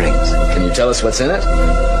Colorado Springs. Can you tell us what's in it?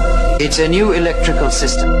 It's a new electrical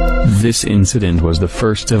system. This incident was the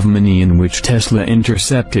first of many in which Tesla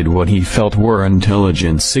intercepted what he felt were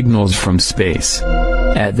intelligent signals from space.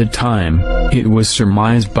 At the time, it was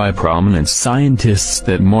surmised by prominent scientists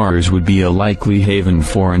that Mars would be a likely haven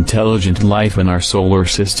for intelligent life in our solar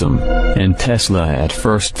system, and Tesla at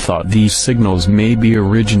first thought these signals may be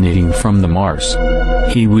originating from the Mars.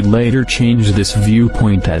 He would later change this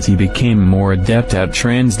viewpoint as he became more adept at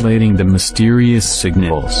translating the mysterious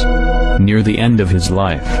signals. Near the end of his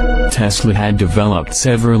life, Tesla had developed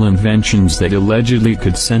several inventions that allegedly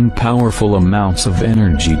could send powerful amounts of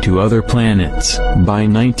energy to other planets. By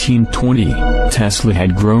 1920, Tesla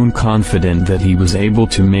had grown confident that he was able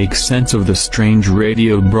to make sense of the strange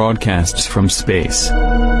radio broadcasts from space.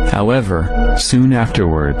 However, soon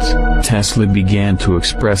afterwards, Tesla began to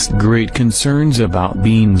express great concerns about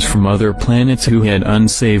beings from other planets who had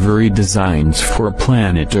unsavory designs for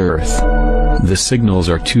planet Earth. The signals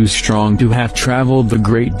are too strong to have traveled the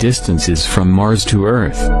great distances from Mars to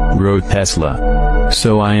Earth, wrote Tesla.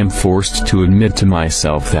 So I am forced to admit to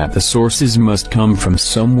myself that the sources must come from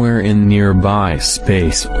somewhere in nearby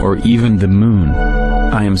space or even the moon.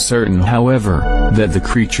 I am certain, however, that the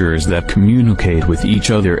creatures that communicate with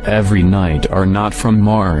each other every night are not from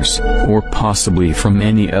Mars, or possibly from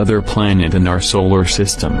any other planet in our solar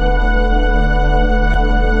system.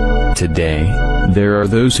 Today, there are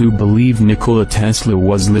those who believe Nikola Tesla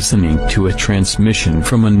was listening to a transmission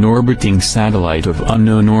from an orbiting satellite of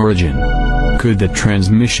unknown origin. Could the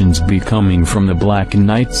transmissions be coming from the Black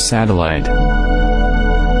Knight satellite?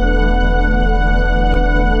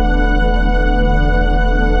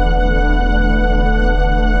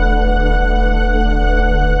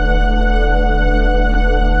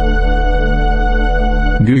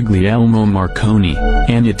 Guglielmo Marconi,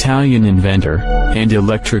 an Italian inventor and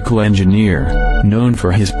electrical engineer, known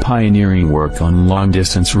for his pioneering work on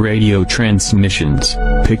long-distance radio transmissions,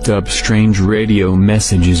 picked up strange radio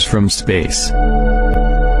messages from space.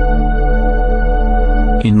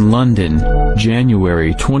 In London,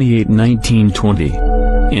 January 28, 1920.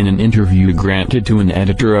 In an interview granted to an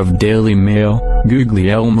editor of Daily Mail,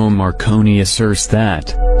 Guglielmo Marconi asserts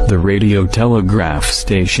that the radio telegraph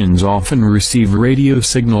stations often receive radio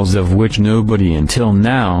signals of which nobody until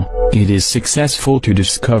now, it is successful to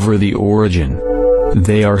discover the origin.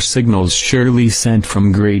 They are signals surely sent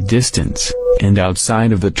from great distance, and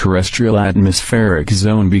outside of the terrestrial atmospheric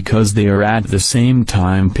zone because they are at the same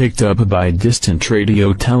time picked up by distant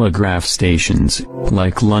radio telegraph stations,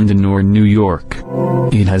 like London or New York.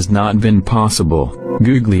 It has not been possible,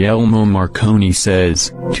 Guglielmo Marconi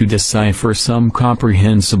says, to decipher some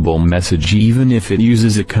comprehensible message even if it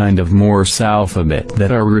uses a kind of Morse alphabet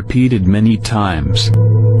that are repeated many times.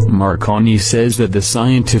 Marconi says that the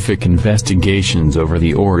scientific investigations over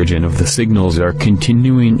the origin of the signals are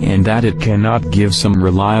continuing and that it cannot give some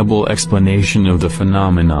reliable explanation of the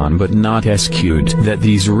phenomenon but not exclude that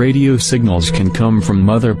these radio signals can come from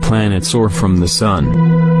other planets or from the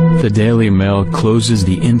sun. The Daily Mail closes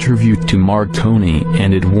the interview to Marconi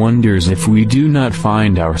and it wonders if we do not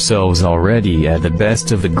find ourselves already at the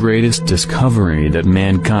best of the greatest discovery that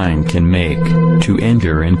mankind can make, to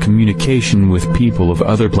enter in communication with people of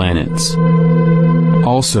other planets.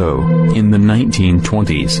 Also, in the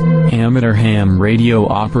 1920s, amateur ham radio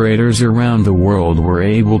operators around the world were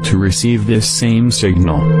able to receive this same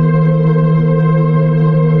signal.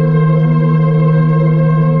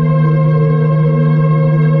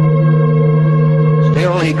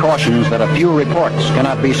 He cautions that a few reports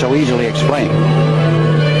cannot be so easily explained.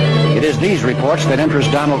 It is these reports that interest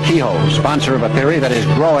Donald Keyhoe, sponsor of a theory that is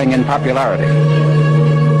growing in popularity.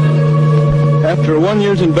 After 1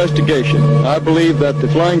 year's investigation, I believe that the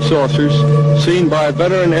flying saucers seen by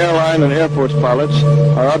veteran airline and Air Force pilots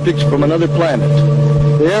are objects from another planet.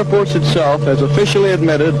 The Air Force itself has officially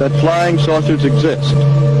admitted that flying saucers exist.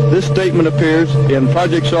 This statement appears in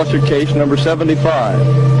Project Saucer Case number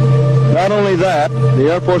 75. Not only that,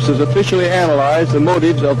 the Air Force has officially analyzed the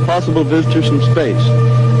motives of possible visitors from space.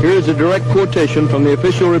 Here is a direct quotation from the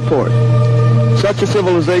official report. Such a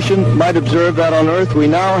civilization might observe that on Earth we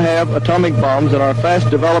now have atomic bombs and are fast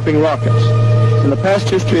developing rockets. In the past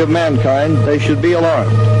history of mankind, they should be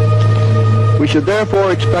alarmed. We should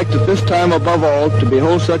therefore expect at this time above all to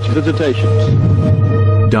behold such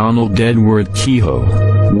visitations. Donald Edward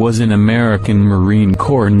Keyhoe, was an American Marine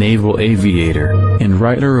Corps naval aviator, and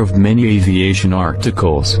writer of many aviation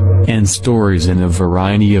articles and stories in a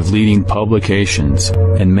variety of leading publications,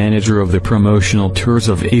 and manager of the promotional tours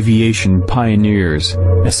of aviation pioneers,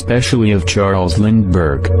 especially of Charles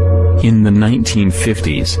Lindbergh. In the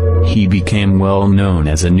 1950s, he became well known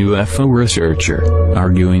as a UFO researcher,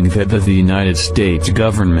 arguing that the United States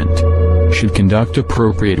government should conduct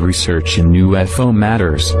appropriate research in UFO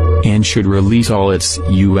matters, and should release all its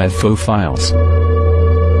UFO files.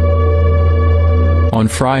 On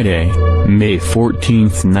Friday, May 14,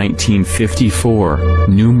 1954,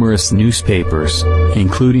 numerous newspapers,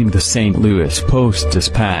 including the St. Louis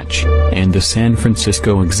Post-Dispatch and the San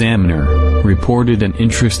Francisco Examiner, reported an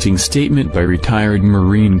interesting statement by retired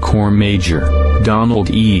Marine Corps Major Donald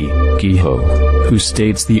E. Kehoe, who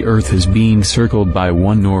states the Earth is being circled by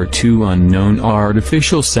 1 or 2 unknown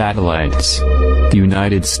artificial satellites. The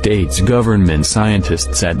United States government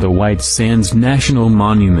scientists at the White Sands National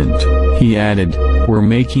Monument, he added, were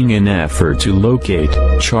making an effort to locate,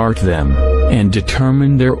 chart them, and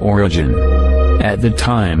determine their origin. At the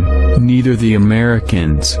time, neither the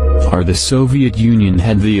Americans or the Soviet Union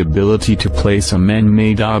had the ability to place a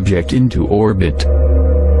man-made object into orbit.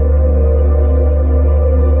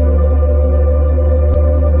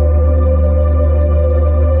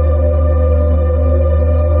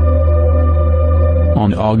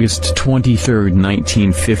 On August 23,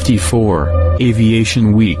 1954,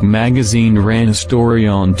 Aviation Week magazine ran a story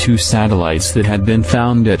on 2 satellites that had been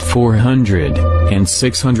found at 400 and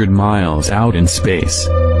 600 miles out in space.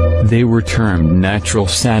 They were termed natural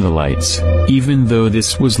satellites, even though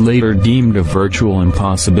this was later deemed a virtual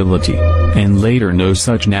impossibility, and later no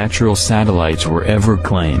such natural satellites were ever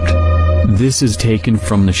claimed. This is taken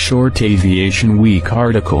from the short Aviation Week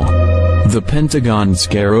article. The Pentagon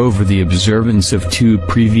scare over the observance of 2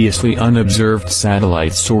 previously unobserved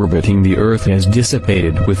satellites orbiting the Earth has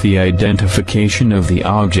dissipated with the identification of the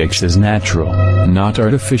objects as natural, not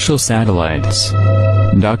artificial satellites.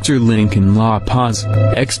 Dr. Lincoln La Paz,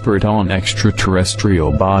 expert on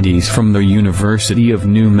extraterrestrial bodies from the University of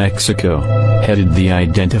New Mexico, headed the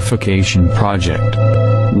identification project.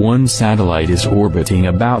 One satellite is orbiting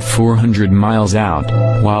about 400 miles out,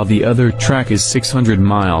 while the other track is 600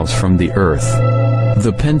 miles from the Earth.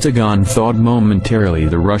 The Pentagon thought momentarily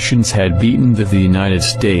the Russians had beaten the United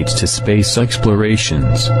States to space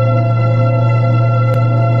explorations.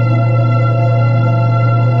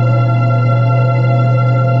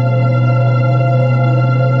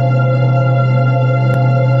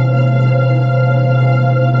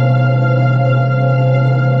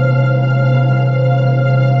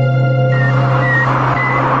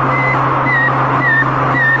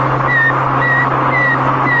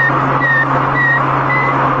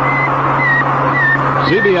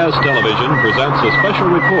 CBS Television presents a special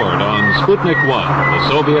report on Sputnik 1, the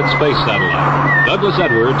Soviet space satellite. Douglas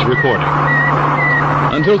Edwards reporting.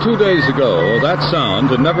 Until 2 days ago, that sound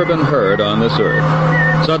had never been heard on this Earth.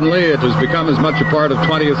 Suddenly, it has become as much a part of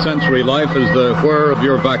 20th century life as the whir of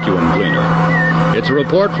your vacuum cleaner. It's a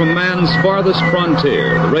report from man's farthest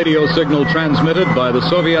frontier, the radio signal transmitted by the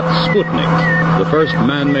Soviet Sputnik, the first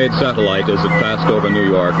man-made satellite as it passed over New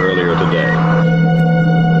York earlier today.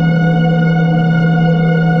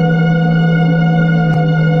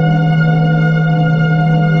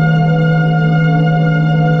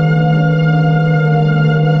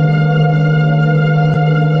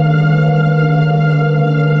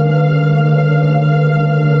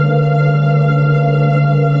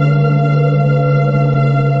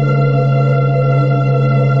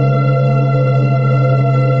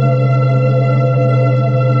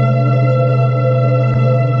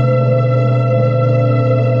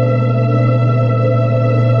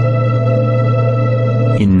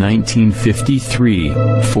 In 1953,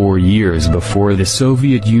 4 years before the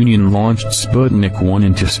Soviet Union launched Sputnik 1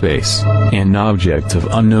 into space, an object of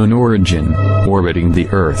unknown origin, orbiting the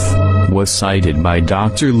Earth, was sighted by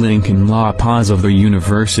Dr. Lincoln La Paz of the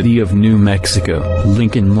University of New Mexico.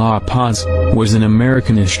 Lincoln La Paz was an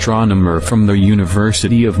American astronomer from the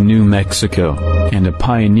University of New Mexico, and a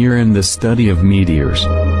pioneer in the study of meteors.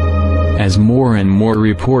 As more and more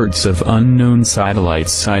reports of unknown satellite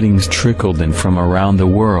sightings trickled in from around the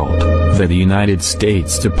world, the United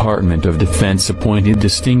States Department of Defense appointed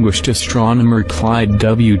distinguished astronomer Clyde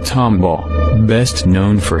W. Tombaugh, best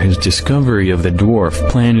known for his discovery of the dwarf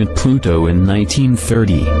planet Pluto in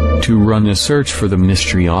 1930, to run a search for the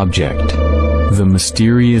mystery object. The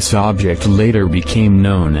mysterious object later became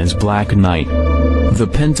known as Black Knight. The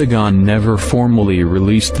Pentagon never formally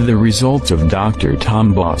released the results of Dr.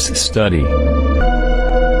 Tombaugh's study.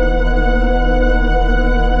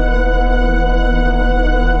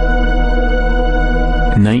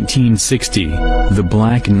 1960, the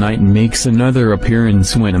Black Knight makes another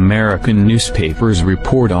appearance when American newspapers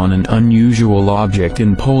report on an unusual object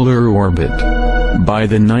in polar orbit. By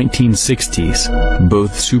the 1960s,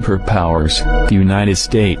 both superpowers, the United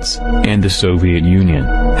States and the Soviet Union,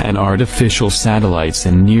 had artificial satellites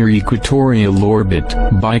in near equatorial orbit.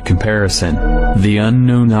 By comparison, the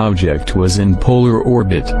unknown object was in polar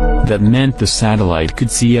orbit. That meant the satellite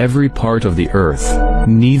could see every part of the Earth.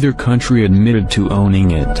 Neither country admitted to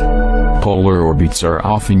owning it. Polar orbits are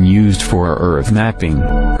often used for Earth mapping,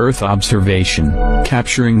 Earth observation,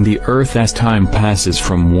 capturing the Earth as time passes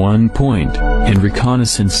from one point, and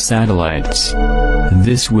reconnaissance satellites.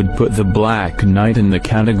 This would put the Black Knight in the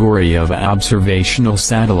category of observational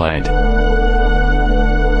satellite.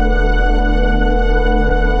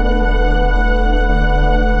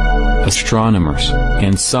 Astronomers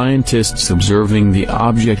and scientists observing the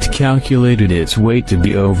object calculated its weight to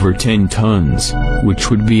be over 10 tons, which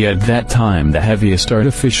would be at that time the heaviest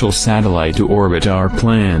artificial satellite to orbit our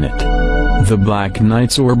planet. The Black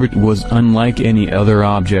Knight's orbit was unlike any other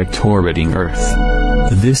object orbiting Earth.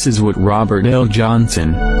 This is what Robert L.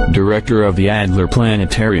 Johnson, director of the Adler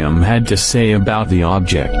Planetarium, had to say about the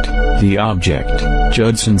object. The object,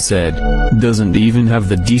 Judson said, doesn't even have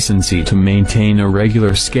the decency to maintain a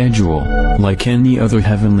regular schedule, like any other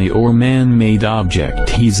heavenly or man-made object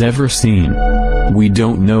he's ever seen. We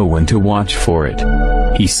don't know when to watch for it,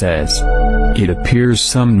 he says. It appears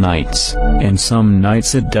some nights, and some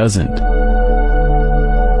nights it doesn't.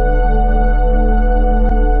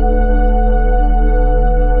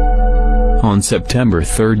 On September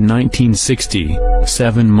 3, 1960,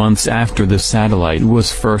 7 months after the satellite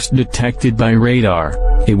was first detected by radar,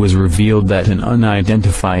 it was revealed that an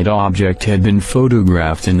unidentified object had been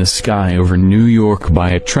photographed in the sky over New York by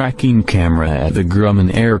a tracking camera at the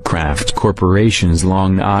Grumman Aircraft Corporation's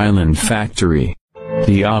Long Island factory.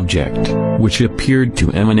 The object, which appeared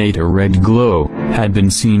to emanate a red glow, had been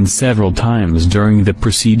seen several times during the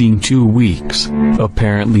preceding 2 weeks,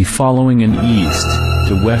 apparently following an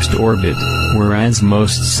east-to-west orbit, whereas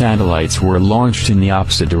most satellites were launched in the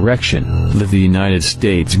opposite direction. The United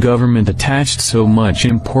States government attached so much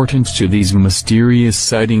importance to these mysterious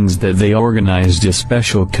sightings that they organized a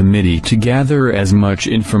special committee to gather as much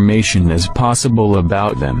information as possible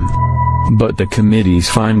about them. But the committee's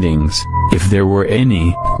findings, if there were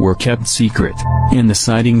any, were kept secret, and the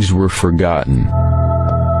sightings were forgotten.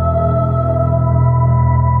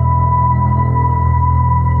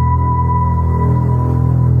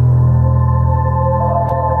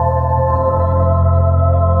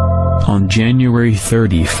 On January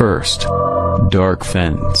 31st, Dark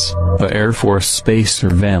Fence, the Air Force space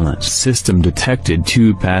surveillance system, detected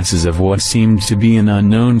 2 passes of what seemed to be an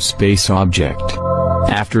unknown space object.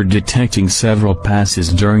 After detecting several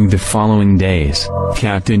passes during the following days,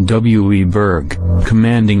 Captain W. E. Berg,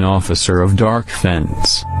 commanding officer of Dark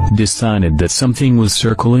Fence, decided that something was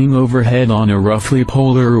circling overhead on a roughly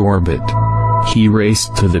polar orbit. He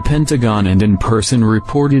raced to the Pentagon and in person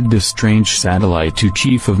reported the strange satellite to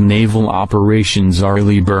Chief of Naval Operations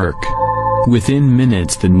Arleigh Burke. Within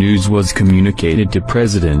minutes the news was communicated to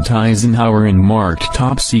President Eisenhower and marked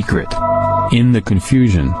top secret. In the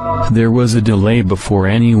confusion, there was a delay before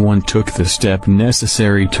anyone took the step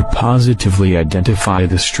necessary to positively identify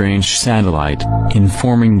the strange satellite,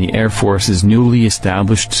 informing the Air Force's newly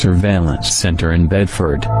established surveillance center in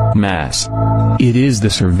Bedford, Mass. It is the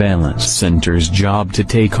surveillance center's job to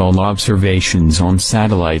take all observations on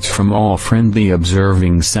satellites from all friendly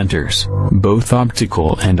observing centers, both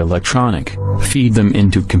optical and electronic, feed them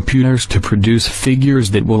into computers to produce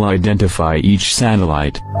figures that will identify each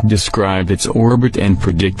satellite, describe its orbit and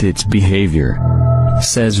predict its behavior.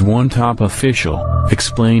 Says one top official,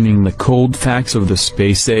 explaining the cold facts of the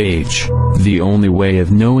space age. The only way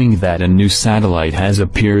of knowing that a new satellite has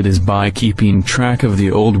appeared is by keeping track of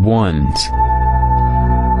the old ones.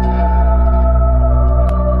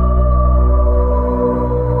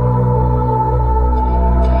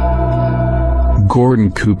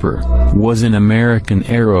 Gordon Cooper was an American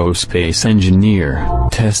aerospace engineer,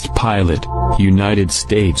 test pilot, United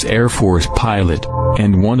States Air Force pilot,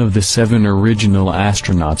 and one of the 7 original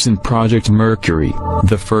astronauts in Project Mercury,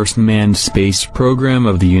 the first manned space program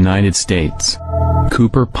of the United States.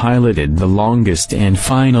 Cooper piloted the longest and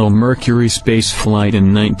final Mercury space flight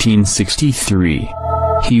in 1963.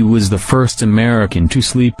 He was the first American to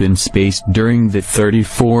sleep in space during the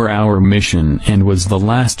 34-hour mission and was the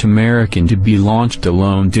last American to be launched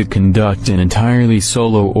alone to conduct an entirely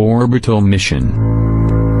solo orbital mission.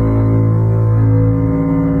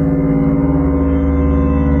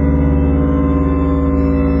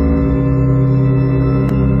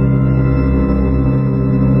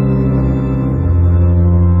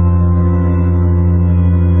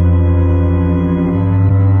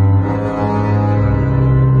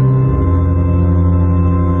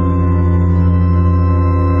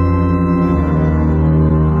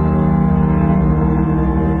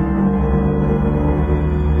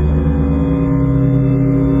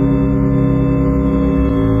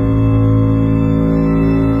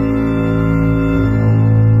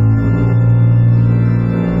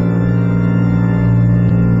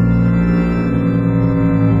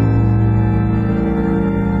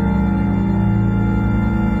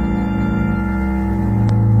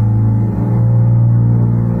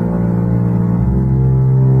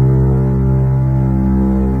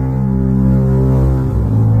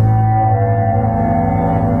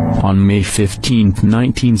 On May 15,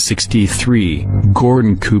 1963,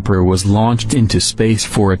 Gordon Cooper was launched into space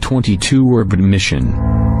for a 22-orbit mission.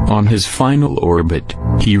 On his final orbit,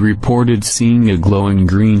 he reported seeing a glowing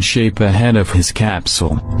green shape ahead of his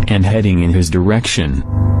capsule, and heading in his direction.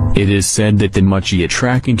 It is said that the Muchia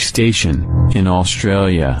tracking station, in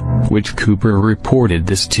Australia, which Cooper reported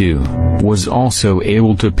this to, was also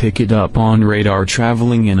able to pick it up on radar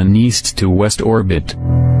traveling in an east-to-west orbit.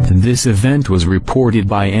 This event was reported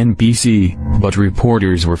by NBC, but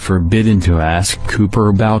reporters were forbidden to ask Cooper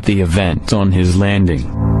about the event on his landing.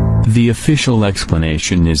 The official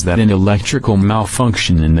explanation is that an electrical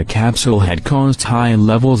malfunction in the capsule had caused high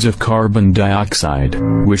levels of carbon dioxide,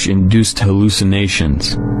 which induced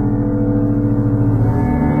hallucinations.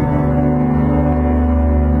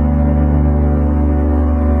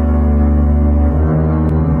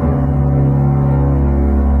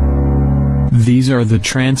 These are the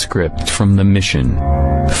transcripts from the mission.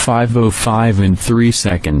 5:05 and 3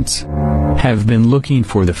 seconds. Have been looking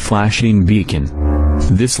for the flashing beacon.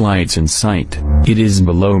 This light's in sight. It is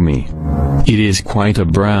below me. It is quite a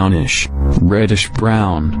brownish,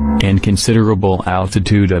 reddish-brown, and considerable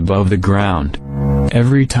altitude above the ground.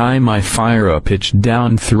 Every time I fire a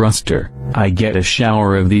pitch-down thruster, I get a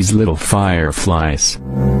shower of these little fireflies.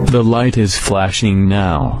 The light is flashing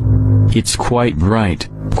now. It's quite bright,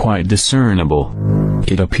 quite discernible.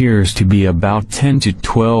 It appears to be about 10 to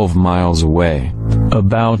 12 miles away,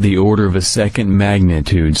 about the order of a second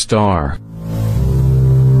magnitude star.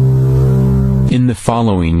 In the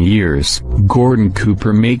following years, Gordon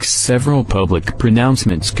Cooper makes several public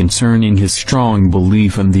pronouncements concerning his strong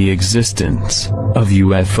belief in the existence of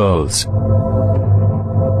UFOs.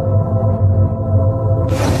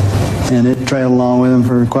 And it trailed along with him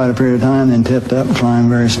for quite a period of time, then tipped up and climbed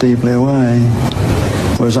very steeply away.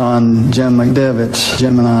 Was on Jim McDivitt's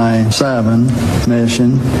Gemini 7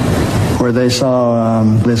 mission, where they saw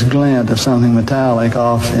this glint of something metallic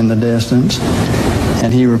off in the distance.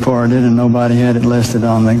 And he reported it, and nobody had it listed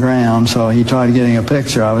on the ground, so he tried getting a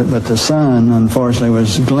picture of it, but the sun, unfortunately,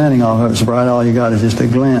 was glinting off of it so bright, all you got is just a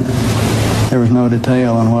glint. There was no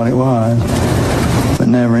detail on what it was, but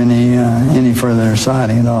never any further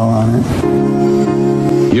sighting at all on it.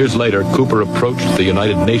 Years later, Cooper approached the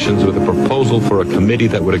United Nations with a proposal for a committee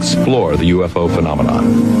that would explore the UFO phenomenon.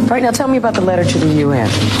 All right, now tell me about the letter to the UN.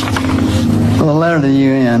 Well, the letter to the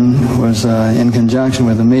UN was in conjunction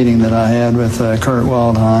with a meeting that I had with Kurt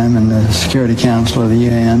Waldheim and the Security Council of the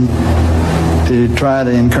UN to try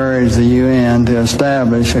to encourage the UN to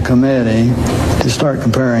establish a committee to start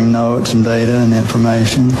comparing notes and data and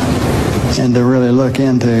information and to really look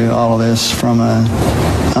into all of this from an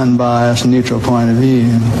unbiased, neutral point of view.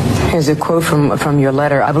 Here's a quote from your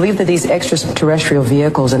letter. I believe that these extraterrestrial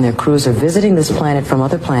vehicles and their crews are visiting this planet from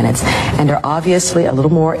other planets and are obviously a little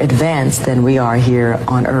more advanced than we are here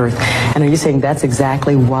on Earth. And are you saying that's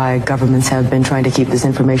exactly why governments have been trying to keep this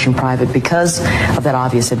information private, because of that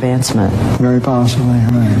obvious advancement? Very possibly,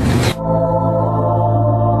 right.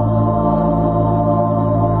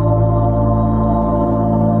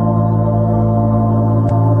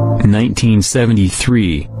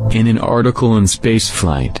 1973, in an article in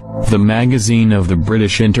Spaceflight, the magazine of the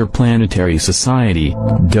British Interplanetary Society,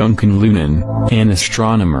 Duncan Lunan, an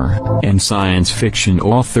astronomer and science fiction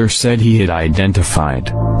author, said he had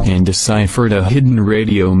identified and deciphered a hidden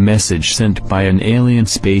radio message sent by an alien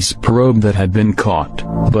space probe that had been caught,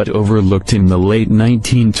 but overlooked in the late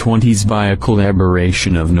 1920s by a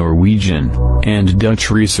collaboration of Norwegian and Dutch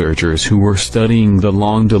researchers who were studying the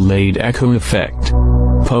long-delayed echo effect.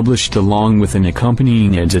 Published along with an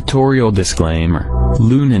accompanying editorial disclaimer,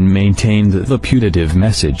 Lunan maintained that the putative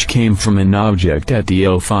message came from an object at the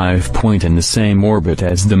L5 point in the same orbit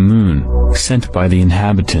as the Moon, sent by the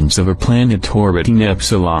inhabitants of a planet orbiting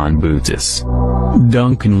Epsilon Bootis.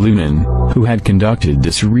 Duncan Lunan, who had conducted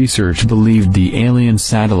this research, believed the alien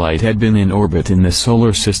satellite had been in orbit in the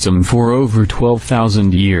solar system for over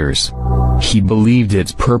 12,000 years. He believed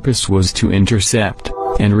its purpose was to intercept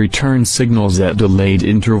and return signals at delayed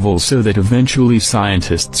intervals so that eventually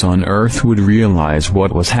scientists on Earth would realize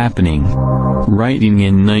what was happening. Writing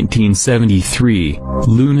in 1973,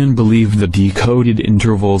 Lunan believed the decoded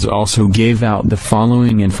intervals also gave out the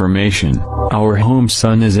following information: our home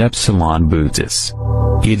sun is Epsilon Bootis.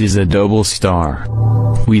 It is a double star.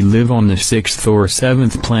 We live on the 6th or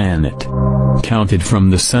 7th planet, counted from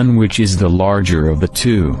the sun, which is the larger of the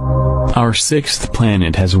two. Our 6th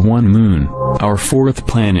planet has 1 moon, our 4th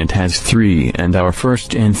planet has 3, and our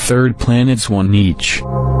 1st and 3rd planets 1 each.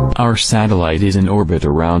 Our satellite is in orbit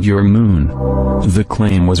around your moon. The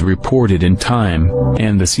claim was reported in Time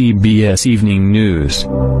and the CBS Evening News.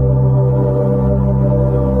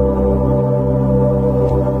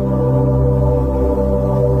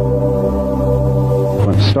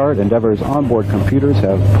 start, Endeavour's onboard computers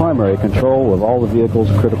have primary control of all the vehicle's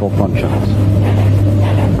critical functions.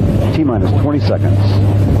 T-minus 20 seconds.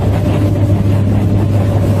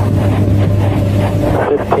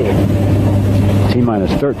 15.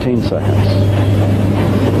 T-minus 13 seconds.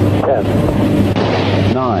 10.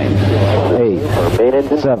 9,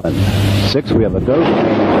 8, 7, 6. We have a go.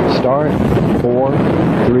 Start. 4,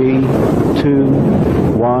 3, 2,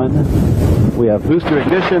 1. We have booster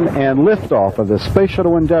ignition and liftoff of the Space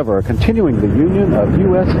Shuttle Endeavour, continuing the union of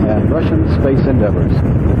U.S. and Russian space endeavors.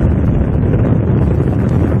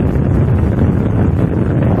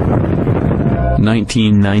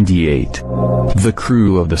 (1998). The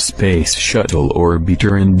crew of the Space Shuttle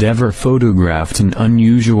Orbiter Endeavour photographed an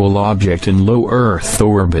unusual object in low Earth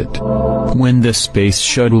orbit. When the Space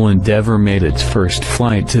Shuttle Endeavour made its first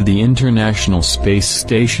flight to the International Space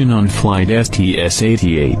Station on flight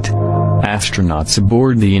STS-88, astronauts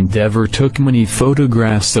aboard the Endeavour took many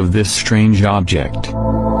photographs of this strange object.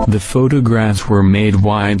 The photographs were made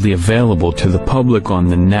widely available to the public on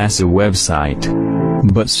the NASA website.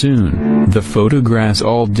 But soon, the photographs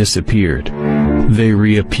all disappeared. They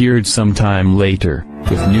reappeared sometime later,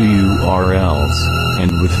 with new URLs,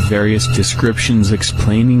 and with various descriptions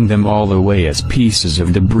explaining them all away as pieces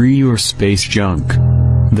of debris or space junk.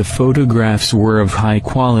 The photographs were of high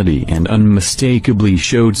quality and unmistakably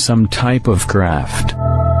showed some type of craft.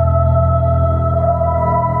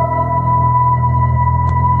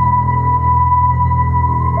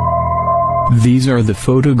 These are the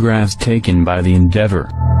photographs taken by the Endeavour.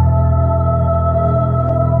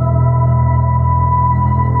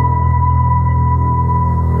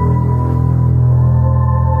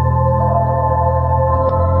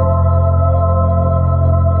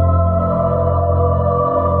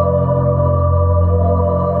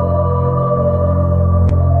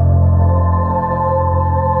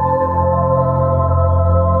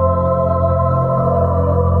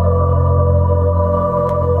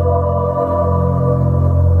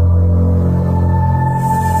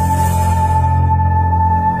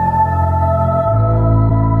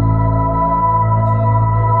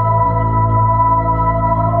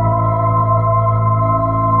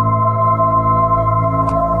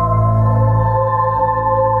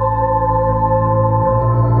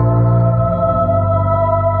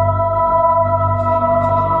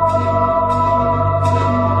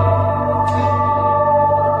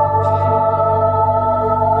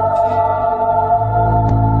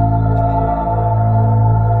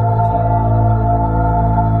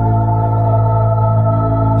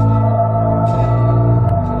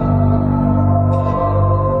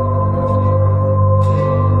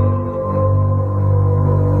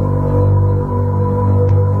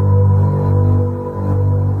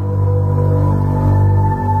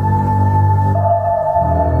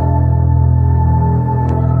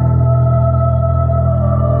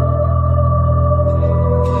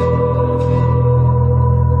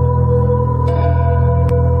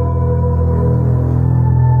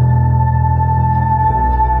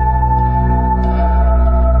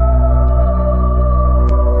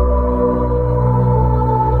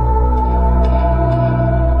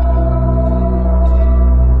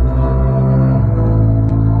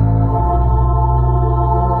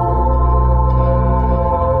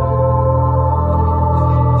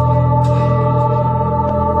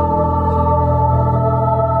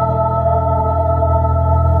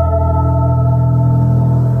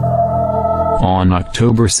 On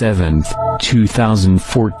October 7,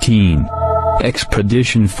 2014,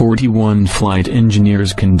 Expedition 41 flight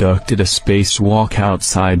engineers conducted a spacewalk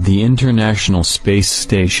outside the International Space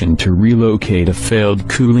Station to relocate a failed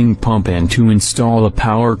cooling pump and to install a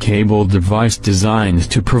power cable device designed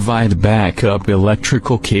to provide backup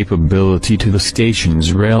electrical capability to the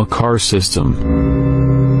station's rail car system.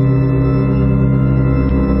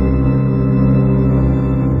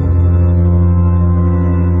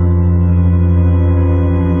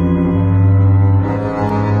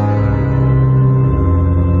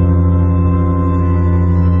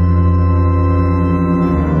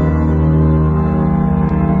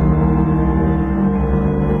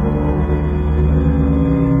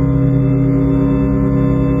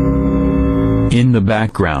 In the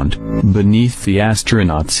background, beneath the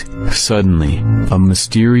astronauts, suddenly, a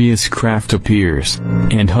mysterious craft appears,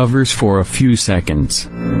 and hovers for a few seconds.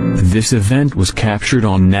 This event was captured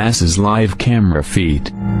on NASA's live camera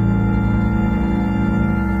feed.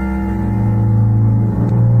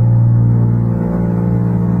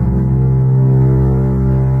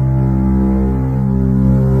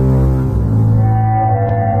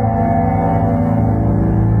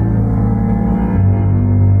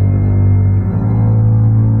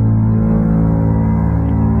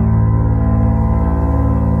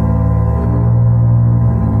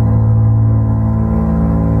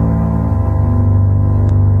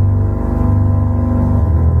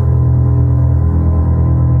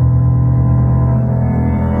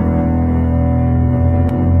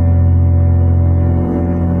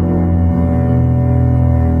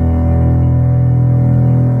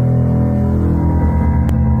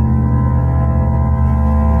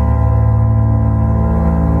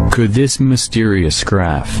 Could this mysterious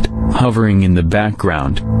craft, hovering in the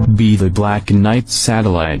background, be the Black Knight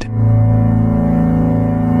satellite?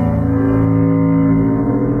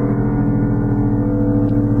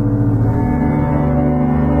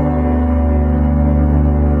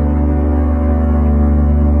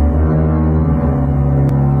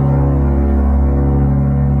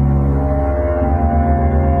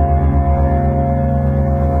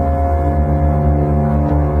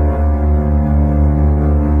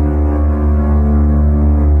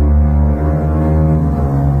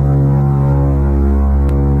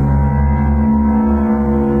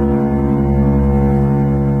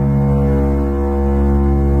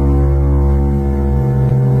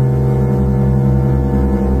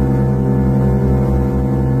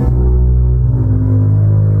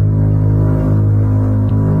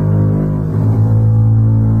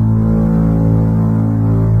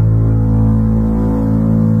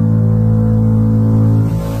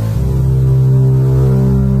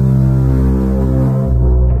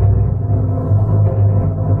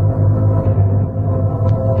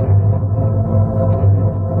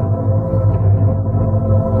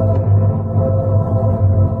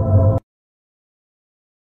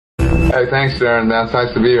 Hey, thanks, Darren, man. It's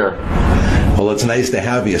nice to be here. Well, it's nice to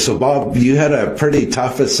have you. So, Bob, you had a pretty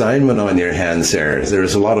tough assignment on your hands there.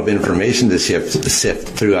 There's a lot of information to sift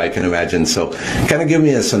through, I can imagine. So, kind of give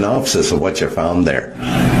me a synopsis of what you found there.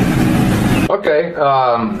 Okay.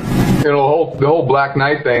 The whole Black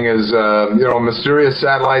Knight thing is, mysterious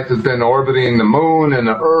satellites have been orbiting the moon and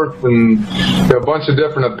the Earth, and a bunch of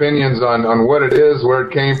different opinions on what it is, where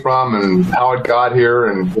it came from, and how it got here,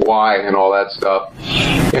 and why, and all that stuff.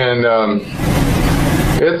 And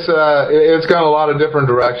it's gone a lot of different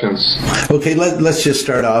directions. Okay, let's just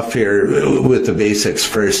start off here with the basics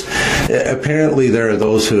first. Apparently there are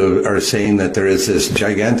those who are saying that there is this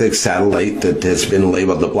gigantic satellite that has been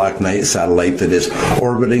labeled the Black Knight satellite that is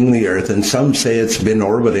orbiting the Earth, and some say it's been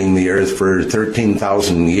orbiting the Earth for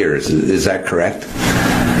 13,000 years. Is that correct?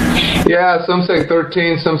 Yeah, some say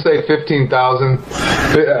 13, some say 15,000.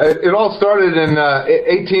 It all started in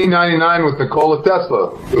 1899 with Nikola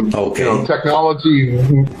Tesla, okay. Technology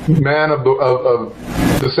man of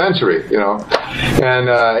the century, and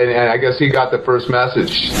I guess he got the first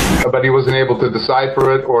message, but he wasn't able to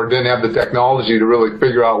decipher it or didn't have the technology to really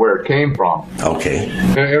figure out where it came from. Okay.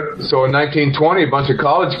 So in 1920, a bunch of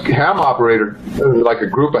college ham operators, like a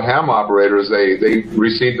group of ham operators, they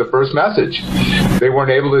received the first message. They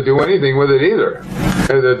weren't able to do anything with it either.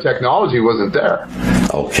 The technology wasn't there.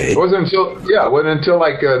 Okay. It wasn't until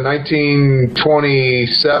like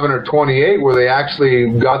 1927 or 28 where they actually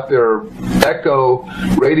got their echo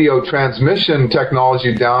radio transmission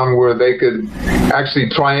technology down, where they could actually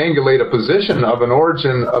triangulate a position of an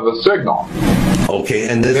origin of a signal. Okay,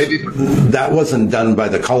 and that wasn't done by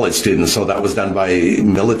the college students, so that was done by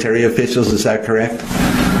military officials, is that correct?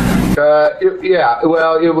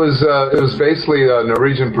 It was basically a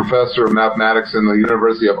Norwegian professor of mathematics in the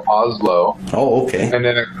University of Oslo. Oh, okay. And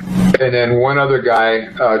then one other guy,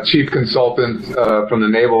 chief consultant from the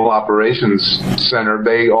Naval Operations Center.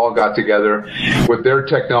 They all got together with their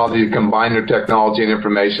technology, combined their technology and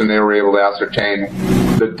information. They were able to ascertain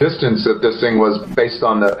the distance that this thing was based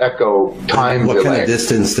on the echo time delay. What kind of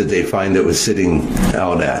distance did they find it was sitting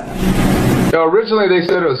out at? No, originally they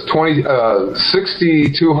said it was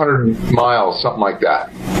 6,200 miles, something like that.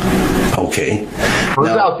 Okay. It was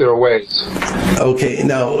out there a ways. Okay,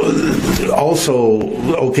 now, also,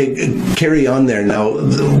 carry on there. Now,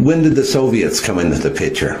 when did the Soviets come into the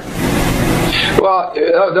picture? Well,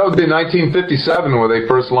 that would be 1957 where they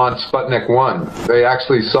first launched Sputnik 1. They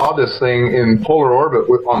actually saw this thing in polar orbit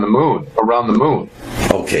on the moon, around the moon.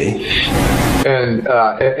 Okay. And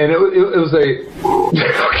it was a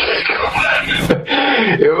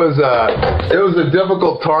it was a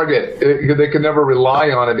difficult target. They could never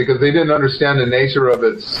rely on it because they didn't understand the nature of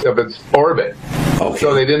its orbit. Okay.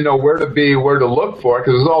 So they didn't know where to be, where to look for it,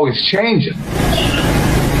 because it was always changing.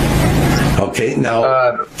 Okay,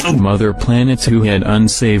 now... Mother planets who had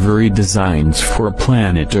unsavory designs for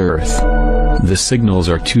planet Earth. The signals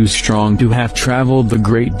are too strong to have traveled the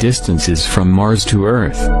great distances from Mars to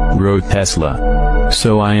Earth, wrote Tesla.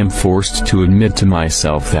 So I am forced to admit to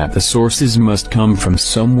myself that the sources must come from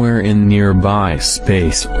somewhere in nearby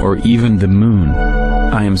space or even the moon.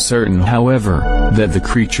 I am certain, however, that the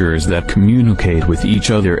creatures that communicate with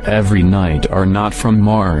each other every night are not from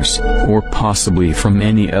Mars, or possibly from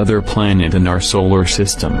any other planet in our solar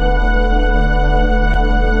system.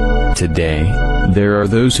 Today, there are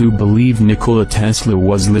those who believe Nikola Tesla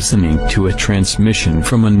was listening to a transmission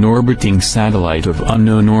from an orbiting satellite of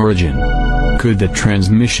unknown origin. could the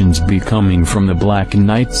transmissions be coming from the Black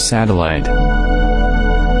Knight satellite?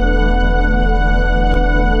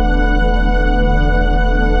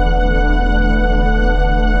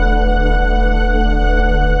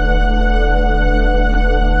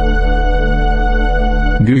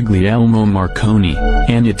 Guglielmo Marconi,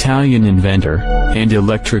 an Italian inventor and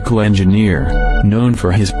electrical engineer, known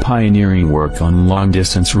for his pioneering work on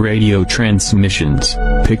long-distance radio transmissions,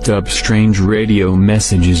 picked up strange radio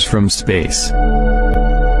messages from space.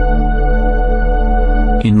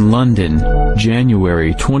 In London,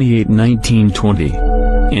 January 28, 1920.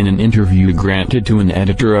 In an interview granted to an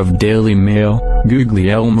editor of Daily Mail,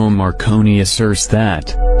 Guglielmo Marconi asserts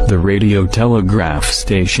that the radio telegraph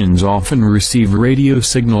stations often receive radio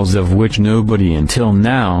signals of which nobody until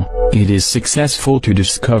now, it is successful to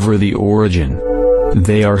discover the origin.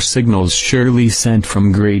 They are signals surely sent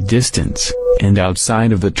from great distance, and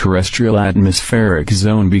outside of the terrestrial atmospheric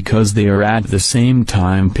zone because they are at the same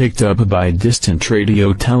time picked up by distant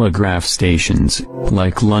radio telegraph stations,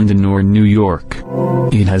 like London or New York.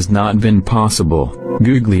 It has not been possible,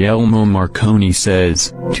 Guglielmo Marconi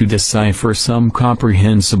says, to decipher some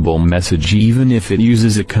comprehensible message even if it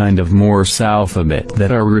uses a kind of Morse alphabet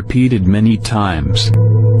that are repeated many times.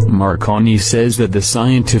 Marconi says that the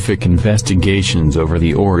scientific investigations over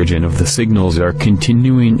the origin of the signals are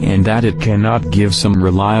continuing and that it cannot give some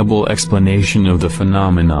reliable explanation of the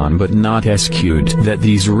phenomenon but not exclude that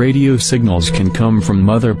these radio signals can come from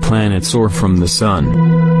other planets or from the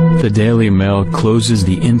sun. The Daily Mail closes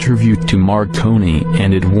the interview to Marconi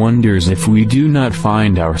and it wonders if we do not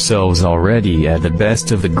find ourselves already at the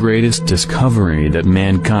best of the greatest discovery that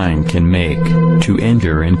mankind can make, to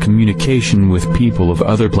enter in communication with people of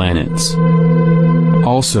other planets.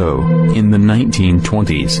 Also, in the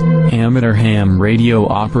 1920s, amateur ham radio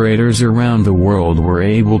operators around the world were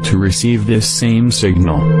able to receive this same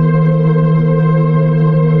signal.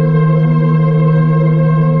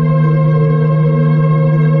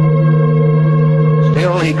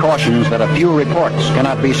 He cautions that a few reports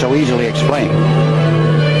cannot be so easily explained.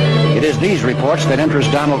 It is these reports that interest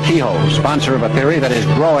Donald Keyhoe, sponsor of a theory that is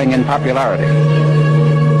growing in popularity.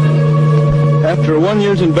 After 1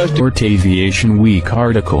 year's investigation, Aviation Week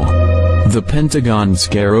article. The Pentagon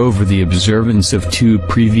scare over the observance of two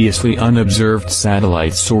previously unobserved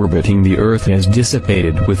satellites orbiting the Earth has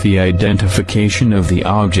dissipated with the identification of the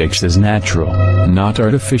objects as natural, not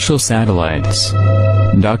artificial satellites.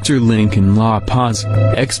 Dr. Lincoln La Paz,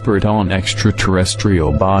 expert on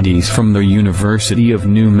extraterrestrial bodies from the University of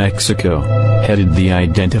New Mexico, headed the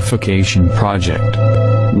identification project.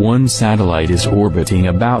 One satellite is orbiting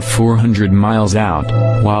about 400 miles out,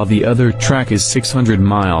 while the other track is 600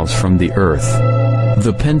 miles from the Earth.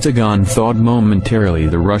 The Pentagon thought momentarily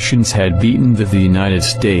the Russians had beaten the United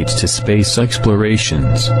States to space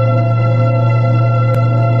explorations.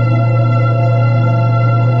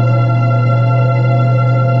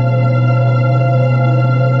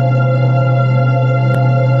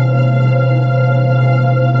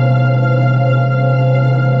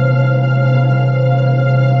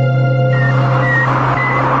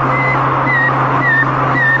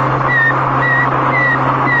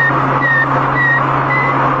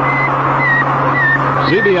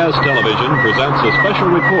 CBS Television presents a special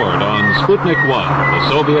report on Sputnik 1, the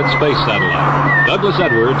Soviet space satellite. Douglas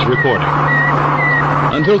Edwards reporting.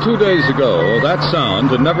 Until 2 days ago, that sound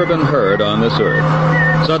had never been heard on this Earth.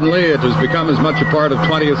 Suddenly, it has become as much a part of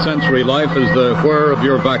 20th century life as the whir of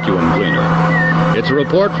your vacuum cleaner. It's a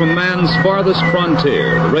report from man's farthest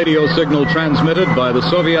frontier, the radio signal transmitted by the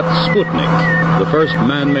Soviet Sputnik, the first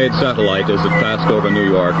man-made satellite as it passed over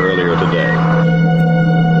New York earlier today.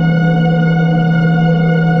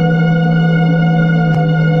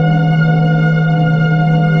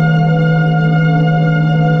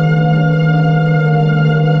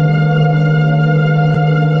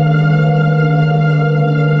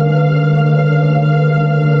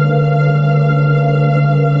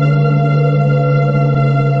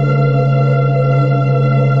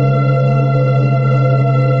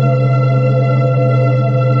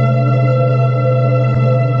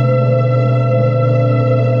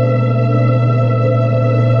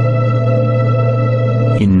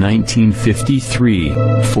 In 1953,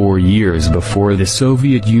 4 years before the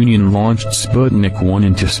Soviet Union launched Sputnik 1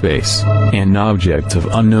 into space, an object of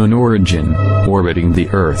unknown origin, orbiting the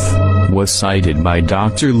Earth, was sighted by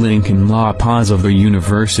Dr. Lincoln La Paz of the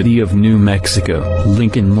University of New Mexico.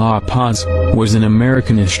 Lincoln La Paz was an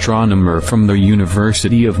American astronomer from the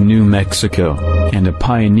University of New Mexico, and a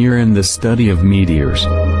pioneer in the study of meteors.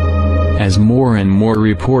 As more and more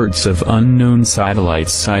reports of unknown satellite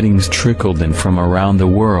sightings trickled in from around the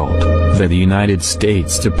world, that the United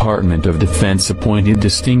States Department of Defense appointed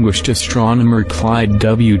distinguished astronomer Clyde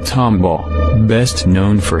W. Tombaugh, best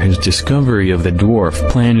known for his discovery of the dwarf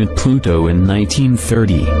planet Pluto in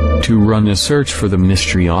 1930, to run a search for the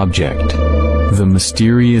mystery object. The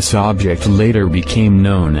mysterious object later became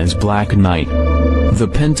known as Black Knight. The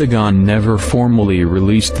Pentagon never formally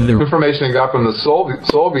released the information they got from the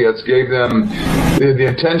Soviets gave them the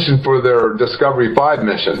intention for their Discovery 5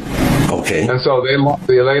 mission. Okay. And so they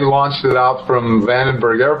launched it out from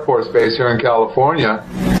Vandenberg Air Force Base here in California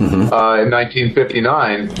in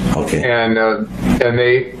 1959. Okay. And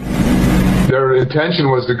their intention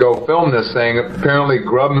was to go film this thing. Apparently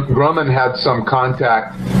Grumman had some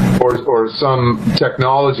contact or some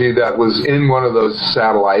technology that was in one of those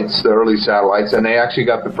satellites, the early satellites, and they actually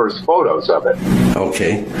got the first photos of it.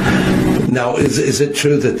 Okay. Now, is it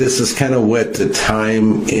true that this is kind of what the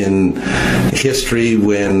time in history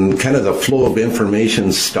when kind of the flow of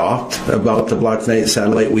information stopped about the Black Knight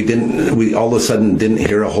satellite? We all of a sudden didn't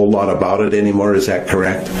hear a whole lot about it anymore. Is that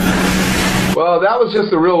correct? Well, that was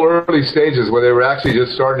just the real early stages where they were actually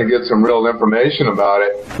just starting to get some real information about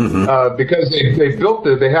it. Because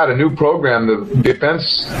they had a new program, the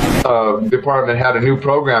Defense Department had a new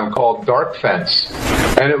program called Dark Fence.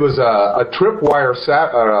 And it was a tripwire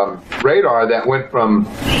radar that went from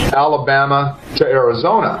Alabama to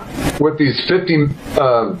Arizona with these 50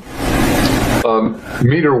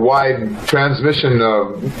 meter wide transmission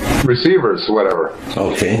receivers, whatever.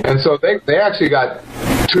 Okay. And so they actually got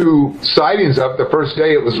 2 sightings up the first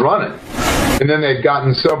day it was running, and then they'd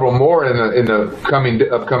gotten several more in the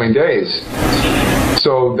upcoming days.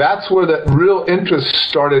 So that's where the real interest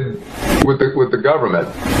started with the government.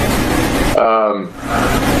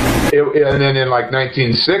 And then in like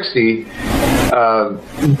 1960,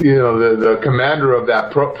 the commander of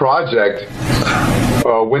that project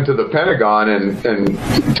went to the Pentagon and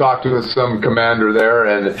talked with some commander there,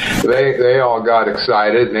 and they all got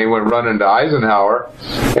excited, and they went running to Eisenhower,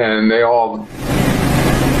 and they all,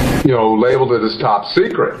 labeled it as top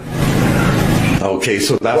secret. Okay,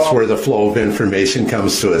 so that's where the flow of information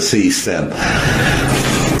comes to a cease then.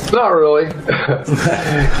 Not really.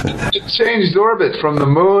 It changed orbit from the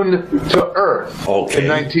moon to Earth in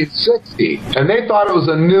 1960, and they thought it was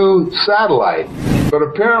a new satellite. But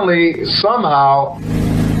apparently, somehow,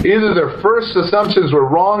 either their first assumptions were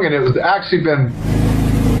wrong and it was actually been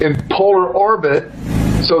in polar orbit,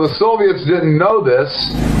 so the Soviets didn't know this,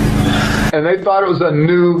 and they thought it was a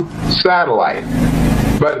new satellite.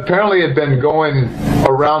 But apparently it had been going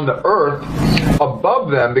around the Earth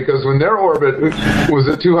above them, because when their orbit was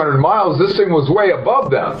at 200 miles, this thing was way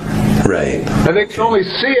above them. Right. And they could only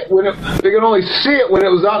see it when it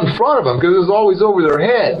was out in front of them, because it was always over their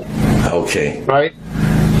head. Okay. Right?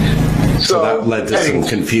 So that led to some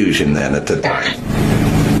confusion then at the time.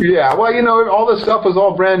 Yeah, well, all this stuff was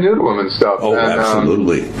all brand new to them and stuff. Oh, and,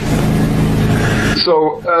 absolutely.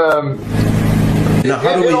 Now,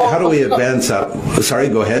 how do we advance up? Sorry,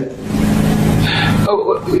 go ahead.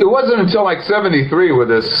 It wasn't until like 73 with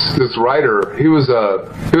this writer. He was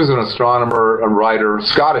an astronomer, a writer,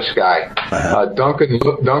 Scottish guy, Duncan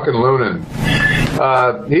Lunan.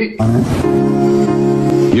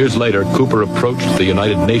 Years later, Cooper approached the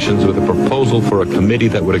United Nations with a proposal for a committee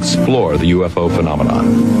that would explore the UFO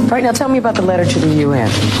phenomenon. Right, now tell me about the letter to the UN.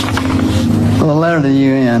 Well, the letter to the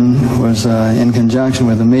UN was in conjunction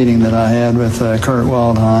with a meeting that I had with Kurt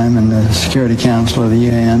Waldheim and the Security Council of the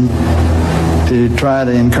UN to try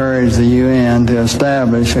to encourage the UN to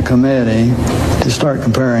establish a committee to start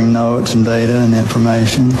comparing notes and data and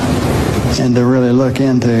information, and to really look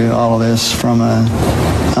into all of this from an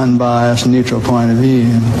unbiased, neutral point of view.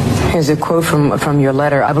 Here's a quote from your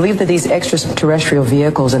letter. I believe that these extraterrestrial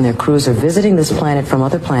vehicles and their crews are visiting this planet from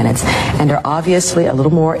other planets and are obviously a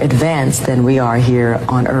little more advanced than we are here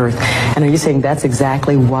on Earth. And are you saying that's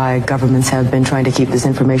exactly why governments have been trying to keep this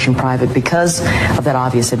information private, because of that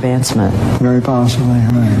obvious advancement? Very possibly,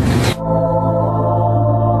 right.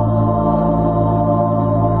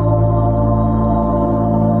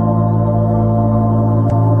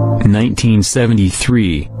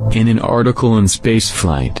 1973, in an article in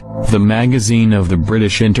Spaceflight, the magazine of the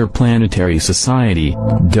British Interplanetary Society,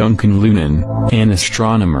 Duncan Lunan, an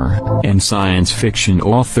astronomer and science fiction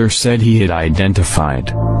author, said he had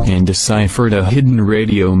identified and deciphered a hidden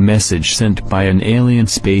radio message sent by an alien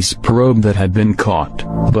space probe that had been caught,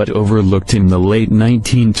 but overlooked in the late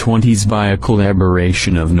 1920s by a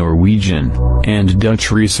collaboration of Norwegian and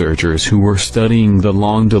Dutch researchers who were studying the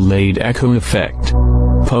long-delayed echo effect.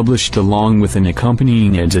 published along with an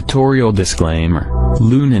accompanying editorial disclaimer.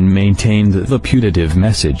 Lunan maintained that the putative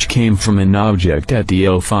message came from an object at the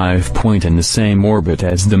L5 point in the same orbit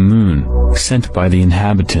as the Moon, sent by the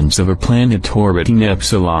inhabitants of a planet orbiting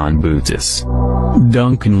Epsilon Bootis.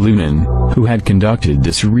 Duncan Lunan, who had conducted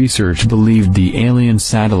this research, believed the alien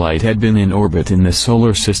satellite had been in orbit in the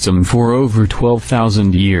solar system for over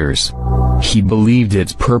 12,000 years. He believed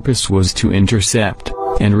its purpose was to intercept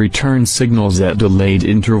and return signals at delayed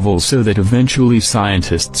intervals so that eventually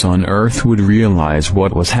scientists on Earth would realize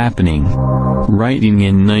what was happening. Writing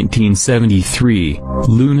in 1973,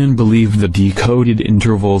 Lunan believed the decoded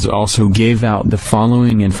intervals also gave out the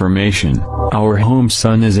following information: our home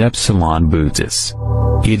sun is Epsilon Bootis.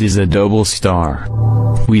 It is a double star.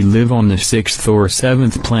 We live on the 6th or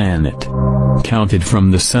 7th planet, counted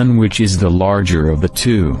from the sun, which is the larger of the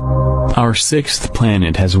two. Our 6th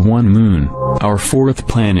planet has 1 moon, our 4th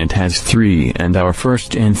planet has 3, and our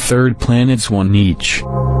 1st and 3rd planets 1 each.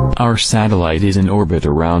 Our satellite is in orbit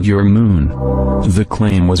around your moon. The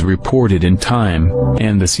claim was reported in Time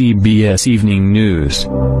and the CBS Evening News.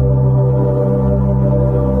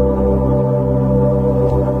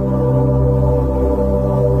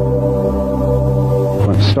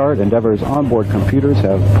 When start, Endeavour's onboard computers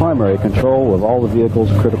have primary control of all the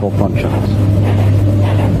vehicle's critical functions.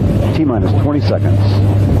 T-minus 20 seconds.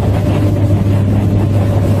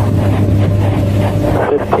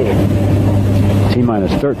 15.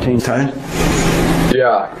 T-minus 13. Time?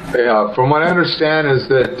 Yeah. From what I understand is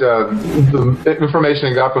that the information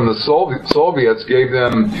they got from the Soviets gave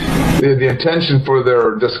them the intention for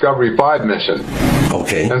their Discovery 5 mission.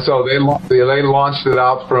 Okay. And so they launched it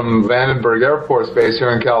out from Vandenberg Air Force Base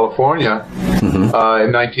here in California in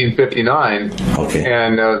 1959. Okay.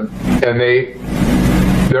 And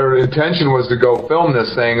their intention was to go film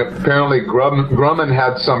this thing. Apparently Grumman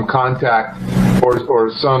had some contact or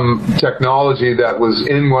some technology that was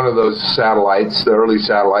in one of those satellites, the early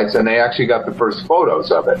satellites, and they actually got the first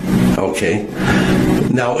photos of it. Okay.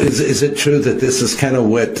 Now, is it true that this is kind of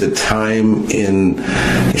what the time in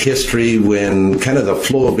history when kind of the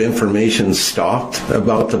flow of information stopped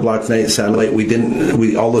about the Black Knight satellite?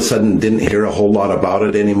 We all of a sudden didn't hear a whole lot about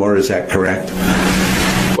it anymore. Is that correct?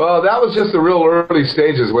 Well, that was just the real early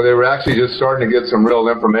stages where they were actually just starting to get some real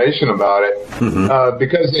information about it.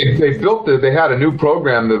 Because they had a new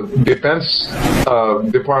program, the Defense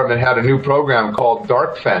Department had a new program called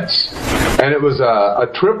Dark Fence. And it was a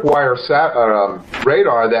tripwire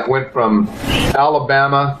radar that went from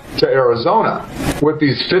Alabama to Arizona with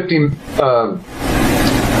these 50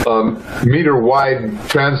 meter wide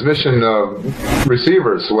transmission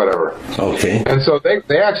receivers, whatever. Okay. And so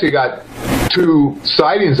they actually got 2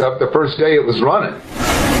 sightings up the first day it was running,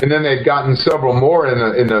 and then they'd gotten several more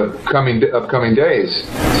in the upcoming days.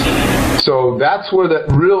 So that's where the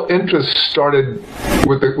real interest started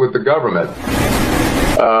with the government.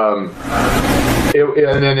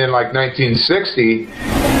 And then in like 1960,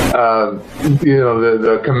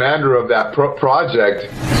 the commander of that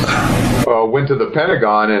project went to the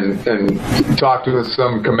Pentagon and talked to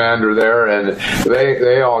some commander there, and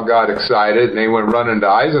they all got excited, and they went running to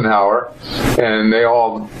Eisenhower, and they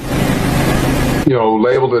all,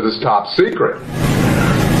 labeled it as top secret.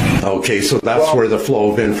 Okay, so that's where the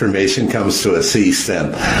flow of information comes to a cease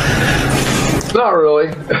then. Not really.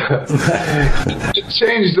 It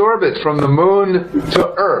changed orbit from the moon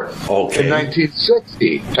to Earth in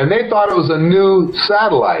 1960, and they thought it was a new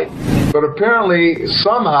satellite. But apparently,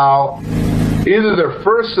 somehow, either their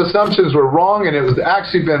first assumptions were wrong and it was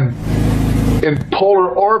actually been in polar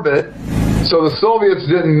orbit, so the Soviets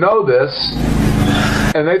didn't know this,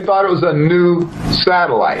 and they thought it was a new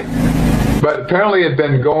satellite. But apparently it had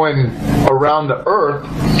been going around the Earth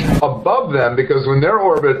above them, because when their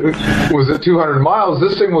orbit was at 200 miles,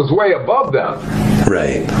 this thing was way above them.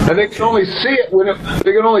 Right. And they could only see it when it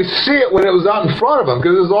was out in front of them,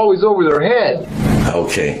 because it was always over their head.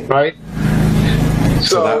 Okay. Right?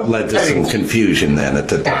 So that led to some confusion then at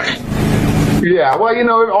the time. Yeah,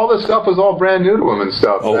 well, all this stuff was all brand new to them and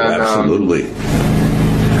stuff. Oh, and, absolutely.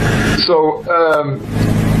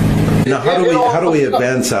 Now, how do we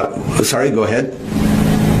advance up? Sorry, go ahead.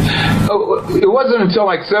 It wasn't until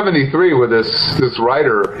like 73 with this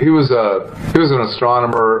writer. He was an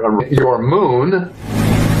astronomer. Your moon.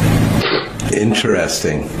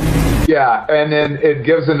 Interesting. Yeah, and then it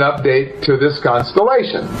gives an update to this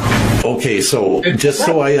constellation. Okay, so just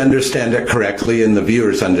so I understand it correctly and the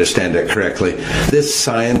viewers understand it correctly, this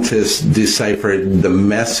scientist deciphered the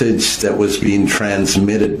message that was being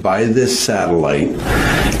transmitted by this satellite,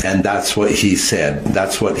 and that's what he said.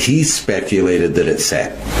 That's what he speculated that it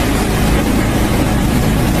said.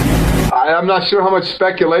 I'm not sure how much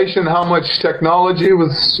speculation, how much technology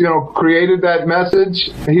was, created that message.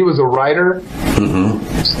 He was a writer.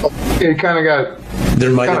 So he kind of got...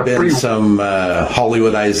 There might have been some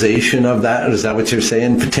Hollywoodization of that. Is that what you're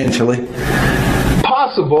saying, potentially?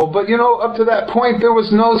 Possible, but up to that point, there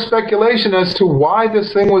was no speculation as to why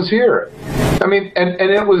this thing was here. I mean, and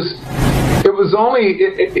it was only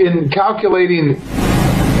in calculating.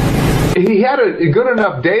 He had a good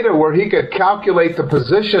enough data where he could calculate the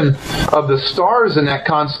position of the stars in that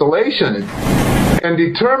constellation and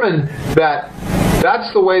determine that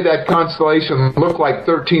that's the way that constellation looked like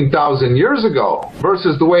 13,000 years ago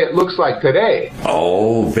versus the way it looks like today.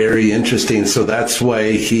 Oh, very interesting. So that's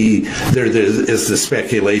why there is the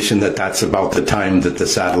speculation that that's about the time that the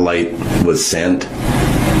satellite was sent.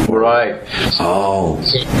 Right. Oh.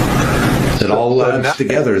 It all adds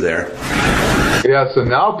together there. Yeah, so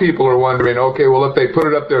now people are wondering, okay, well, if they put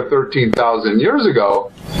it up there 13,000 years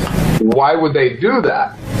ago, why would they do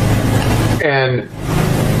that? And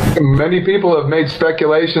many people have made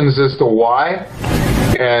speculations as to why,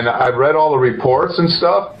 and I've read all the reports and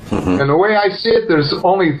stuff, and the way I see it, there's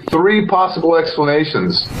only 3 possible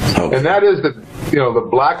explanations, and that is that, the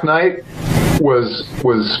Black Knight was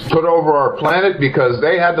put over our planet because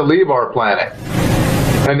they had to leave our planet.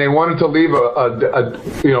 And they wanted to leave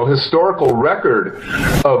a historical record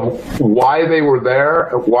of why they were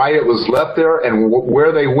there, why it was left there, and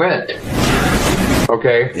where they went.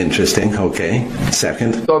 Okay. Interesting. Okay.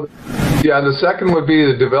 Second. So, the second would be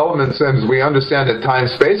the development as we understand the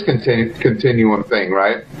time-space continuum thing,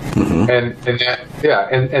 right? And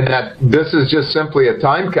that this is just simply a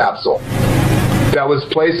time capsule that was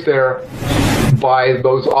placed there by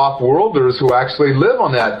those off-worlders who actually live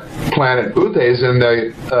on that planet Bouthes in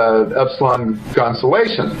the Epsilon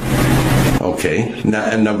constellation. Okay.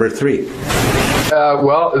 And number 3?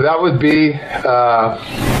 Well, that would be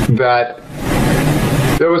that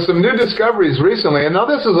there was some new discoveries recently, and now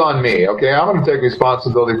this is on me, okay? I'm going to take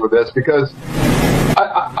responsibility for this because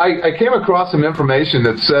I came across some information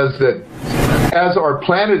that says that as our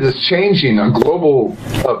planet is changing, a global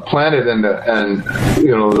planet and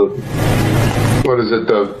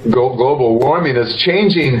the global warming is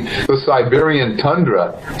changing the Siberian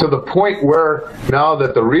tundra to the point where now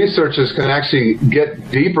that the researchers can actually get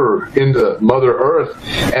deeper into Mother Earth,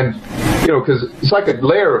 and because it's like a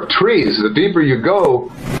layer of trees. The deeper you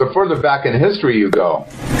go, the further back in history you go.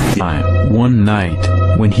 One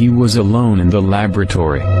night, when he was alone in the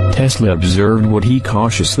laboratory, Tesla observed what he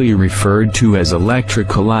cautiously referred to as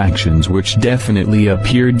electrical actions which definitely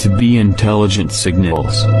appeared to be intelligent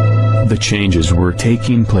signals. The changes were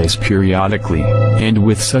taking place periodically, and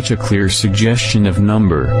with such a clear suggestion of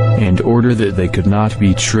number and order that they could not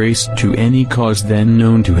be traced to any cause then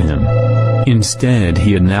known to him. Instead,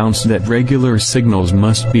 he announced that regular signals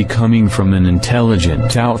must be coming from an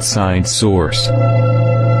intelligent outside source.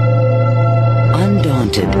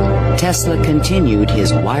 Undaunted, Tesla continued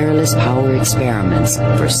his wireless power experiments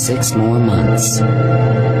for 6 more months.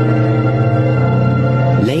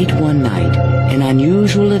 Late one night, an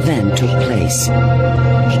unusual event took place.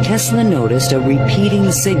 Tesla noticed a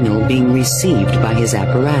repeating signal being received by his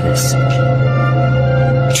apparatus.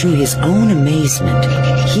 To his own amazement,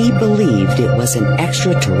 he believed it was an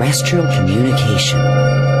extraterrestrial communication.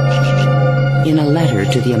 In a letter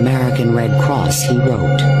to the American Red Cross, he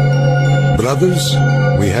wrote, "Brothers,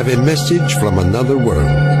 we have a message from another world.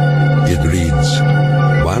 It reads,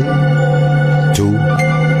 1, 2,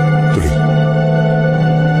 3.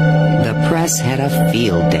 The press had a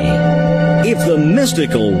field day. If the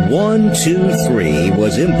mystical 1, 2, 3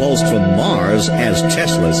 was impulsed from Mars, as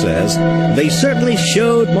Tesla says, they certainly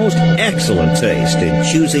showed most excellent taste in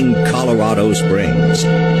choosing Colorado Springs.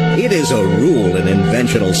 It is a rule in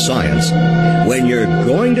inventional science. When you're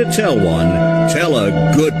going to tell one, tell a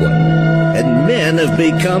good one. And men have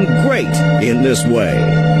become great in this way.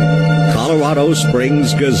 Colorado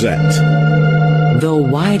Springs Gazette. Though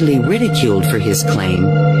widely ridiculed for his claim,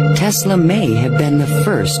 Tesla may have been the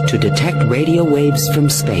first to detect radio waves from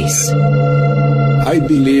space. I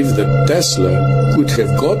believe that Tesla could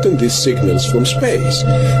have gotten these signals from space.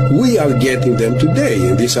 We are getting them today,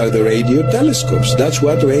 and these are the radio telescopes. That's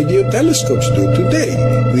what radio telescopes do today,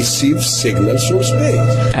 receive signals from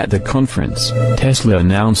space. At the conference, Tesla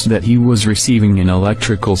announced that he was receiving an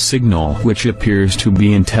electrical signal which appears to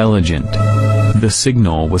be intelligent. The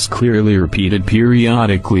signal was clearly repeated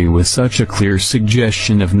periodically with such a clear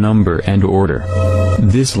suggestion of number and order.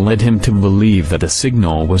 This led him to believe that the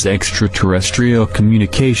signal was extraterrestrial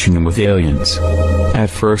communication with aliens. At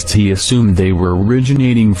first he assumed they were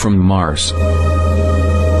originating from Mars.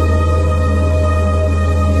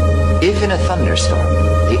 If in a thunderstorm,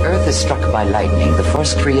 the Earth is struck by lightning, the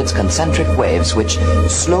force creates concentric waves which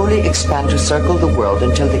slowly expand to circle the world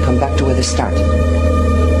until they come back to where they started.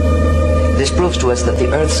 This proves to us that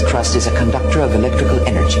the Earth's crust is a conductor of electrical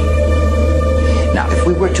energy. Now, if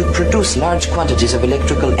we were to produce large quantities of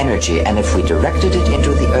electrical energy and if we directed it into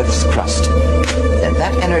the Earth's crust, then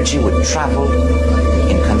that energy would travel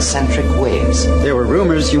in concentric waves. There were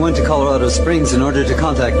rumors you went to Colorado Springs in order to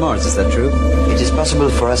contact Mars. Is that true? It is possible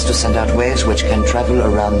for us to send out waves which can travel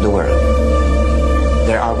around the world.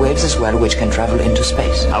 There are waves as well which can travel into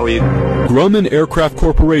space. How are you? Grumman Aircraft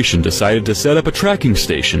Corporation decided to set up a tracking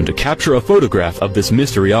station to capture a photograph of this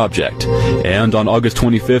mystery object. And on August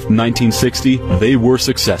 25, 1960, they were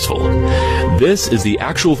successful. This is the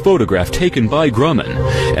actual photograph taken by Grumman,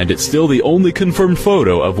 and it's still the only confirmed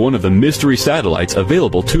photo of one of the mystery satellites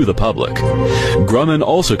available to the public. Grumman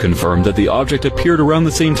also confirmed that the object appeared around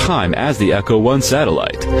the same time as the Echo 1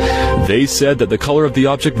 satellite. They said that the color of the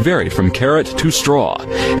object varied from carrot to straw,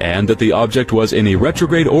 and that the object was in a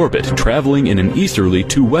retrograde orbit traveling in an easterly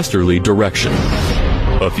to westerly direction.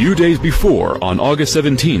 A few days before, on August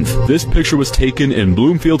 17th, this picture was taken in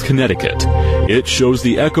Bloomfield, Connecticut. It shows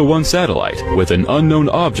the Echo 1 satellite with an unknown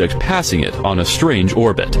object passing it on a strange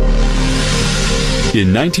orbit.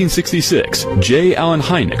 In 1966, J. Allen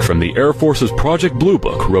Hynek from the Air Force's Project Blue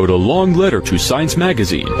Book wrote a long letter to Science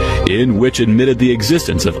magazine in which admitted the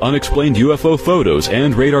existence of unexplained UFO photos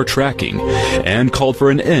and radar tracking, and called for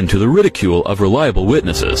an end to the ridicule of reliable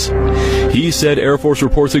witnesses. He said Air Force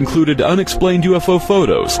reports included unexplained UFO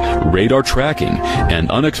photos, radar tracking, and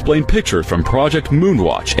unexplained pictures from Project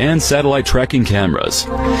Moonwatch and satellite tracking cameras.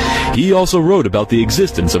 He also wrote about the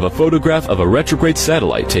existence of a photograph of a retrograde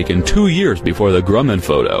satellite taken 2 years before the Grumman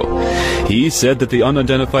photo. He said that the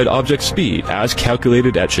unidentified object's speed, as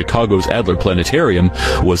calculated at Chicago's Adler Planetarium,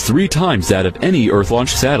 was 3 times that of any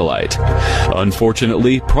Earth-launched satellite.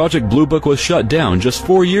 Unfortunately, Project Blue Book was shut down just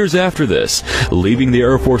 4 years after this, leaving the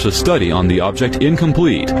Air Force's study on the object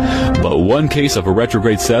incomplete. But one case of a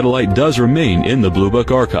retrograde satellite does remain in the Blue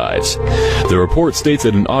Book archives. The report states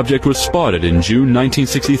that an object was spotted in June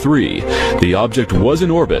 1963. The object was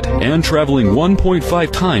in orbit and traveling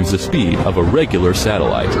 1.5 times the speed of a regular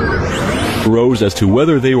satellite. Rose as to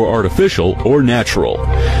whether they were artificial or natural.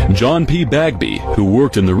 John P. Bagby, who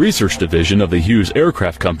worked in the research division of the Hughes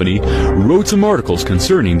Aircraft Company, wrote some articles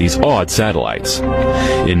concerning these odd satellites.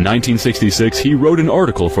 In 1966, he wrote an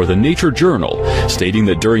article for the Nature Journal, stating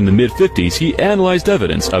that during the mid-50s he analyzed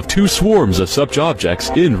evidence of 2 swarms of such objects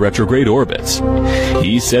in retrograde orbits.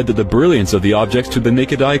 He said that the brilliance of the objects to the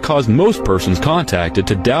naked eye caused most persons contacted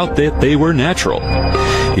to doubt that they were natural.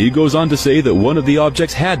 He goes on to say that one of the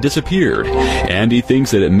objects had disappeared, and he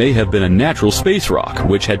thinks that it may have been a natural space rock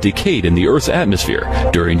which had decayed in the Earth's atmosphere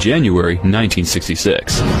during January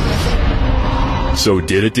 1966. So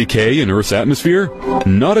did it decay in Earth's atmosphere?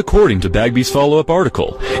 Not according to Bagby's follow-up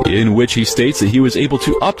article, in which he states that he was able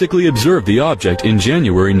to optically observe the object in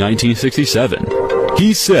January 1967.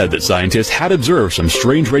 He said that scientists had observed some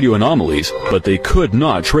strange radio anomalies, but they could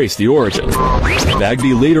not trace the origin.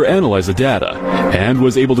 Bagby later analyzed the data, and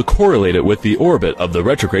was able to correlate it with the orbit of the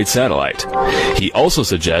retrograde satellite. He also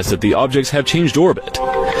suggests that the objects have changed orbit.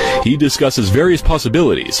 He discusses various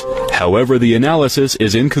possibilities. However, the analysis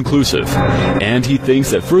is inconclusive, and he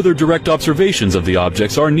thinks that further direct observations of the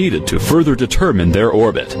objects are needed to further determine their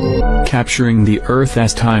orbit. Capturing the Earth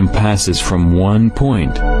as time passes from one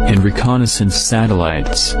point, and reconnaissance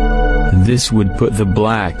satellites. This would put the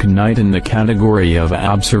Black Knight in the category of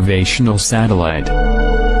observational satellite.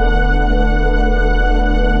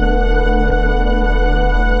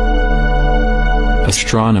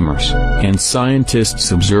 Astronomers and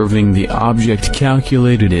scientists observing the object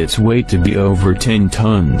calculated its weight to be over 10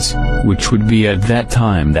 tons, which would be at that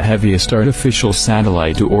time the heaviest artificial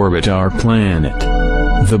satellite to orbit our planet.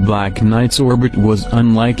 The Black Knight's orbit was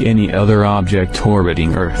unlike any other object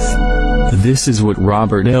orbiting Earth. This is what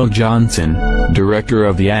Robert L. Johnson, director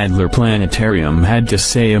of the Adler Planetarium, had to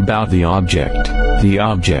say about the object. The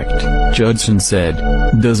object, Judson said,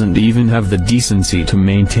 doesn't even have the decency to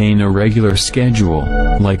maintain a regular schedule,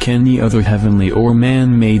 like any other heavenly or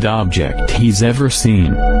man-made object he's ever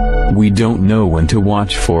seen. We don't know when to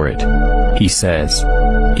watch for it, he says.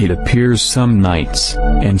 It appears some nights,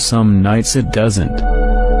 and some nights it doesn't.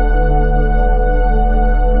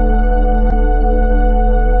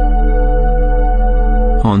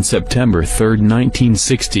 On September 3,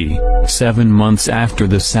 1960, 7 months after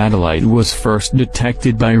the satellite was first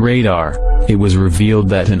detected by radar, it was revealed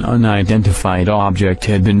that an unidentified object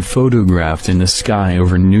had been photographed in the sky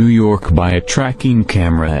over New York by a tracking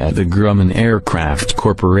camera at the Grumman Aircraft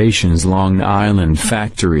Corporation's Long Island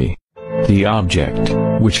factory. The object,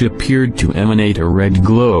 which appeared to emanate a red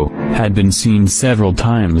glow, had been seen several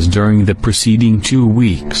times during the preceding 2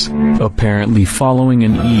 weeks, apparently following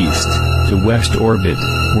an east-to-west orbit,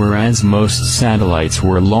 whereas most satellites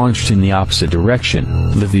were launched in the opposite direction.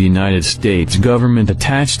 The United States government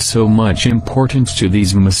attached so much importance to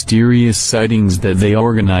these mysterious sightings that they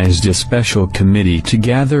organized a special committee to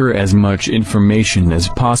gather as much information as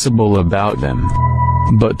possible about them.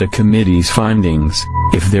 But the committee's findings,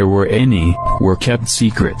 if there were any, were kept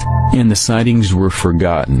secret, and the sightings were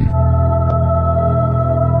forgotten.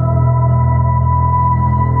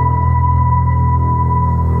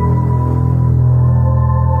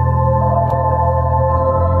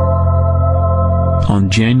 On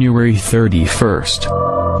January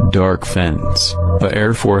 31st, Dark Fence, the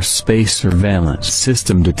Air Force space surveillance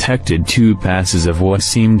system detected 2 passes of what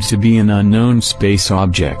seemed to be an unknown space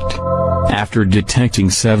object. After detecting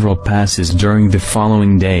several passes during the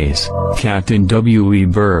following days, Captain W.E.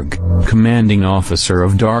 Berg, commanding officer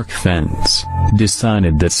of Dark Fence,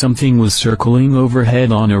 decided that something was circling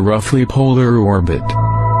overhead on a roughly polar orbit.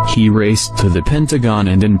 He raced to the Pentagon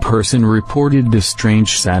and in person reported the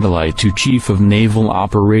strange satellite to Chief of Naval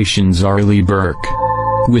Operations Arleigh Burke.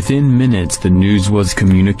 Within minutes the news was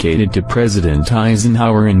communicated to President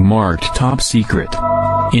Eisenhower and marked top secret.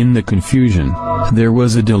 In the confusion, there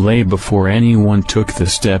was a delay before anyone took the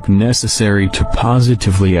step necessary to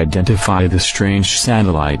positively identify the strange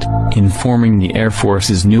satellite, informing the Air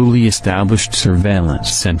Force's newly established surveillance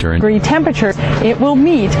center. Degree temperature, it will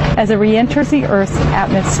meet as it re-enters the Earth's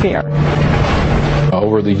atmosphere.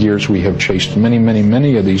 Over the years, we have chased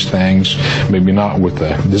many of these things, maybe not with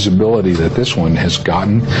the visibility that this one has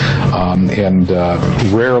gotten, and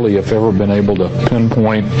rarely, if ever, been able to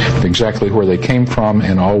pinpoint exactly where they came from,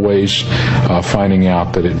 and always finding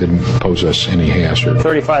out that it didn't pose us any hazard.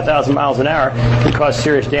 35,000 miles an hour can cause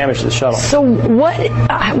serious damage to the shuttle. So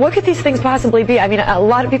what could these things possibly be? I mean, a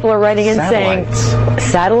lot of people are writing in saying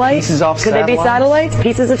satellites. Pieces off could they be satellites?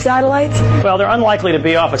 Pieces of satellites? Well, they're unlikely to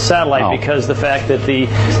be off a satellite because the fact that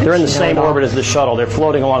they're in the same orbit as the shuttle. They're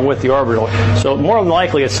floating along with the orbital. So more than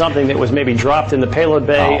likely it's something that was maybe dropped in the payload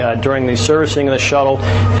bay during the servicing of the shuttle,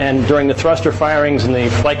 and during the thruster firings and the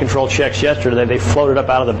flight control checks yesterday, they floated up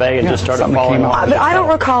out of the bay and just started falling off. But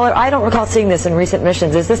I don't recall seeing this in recent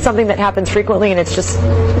missions. Is this something that happens frequently and it's just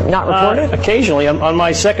not reported? Occasionally. On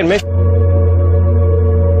my second mission.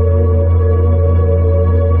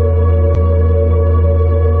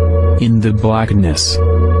 In the blackness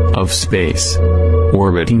of space,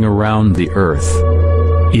 orbiting around the Earth,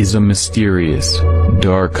 is a mysterious,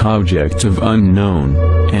 dark object of unknown,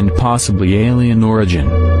 and possibly alien origin.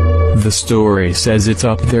 The story says it's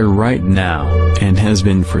up there right now, and has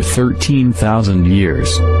been for 13,000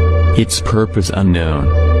 years. Its purpose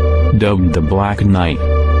unknown. Dubbed the Black Knight.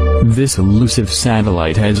 This elusive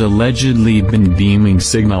satellite has allegedly been beaming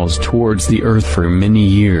signals towards the Earth for many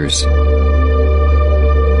years.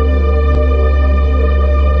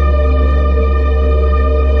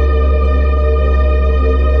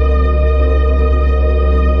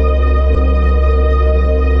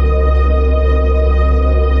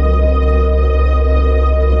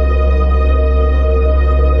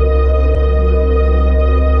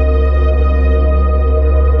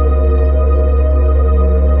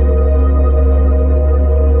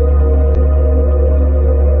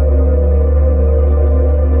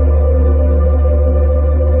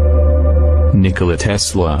 Nikola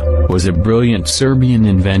Tesla was a brilliant Serbian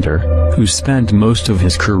inventor, who spent most of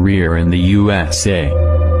his career in the USA.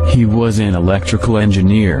 He was an electrical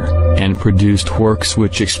engineer, and produced works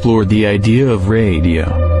which explored the idea of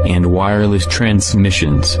radio and wireless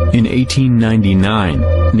transmissions. In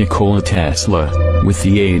 1899, Nikola Tesla, with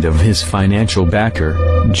the aid of his financial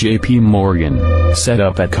backer, J.P. Morgan, set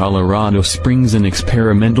up at Colorado Springs an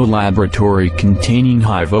experimental laboratory containing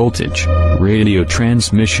high-voltage radio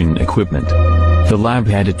transmission equipment. The lab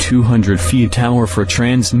had a 200-foot tower for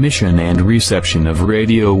transmission and reception of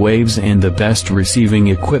radio waves and the best receiving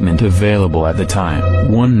equipment available at the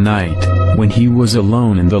time. One night, when he was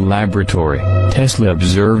alone in the laboratory, Tesla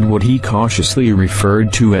observed what he cautiously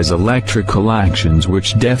referred to as electrical actions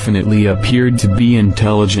which definitely appeared to be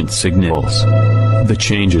intelligent signals. The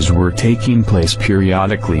changes were taking place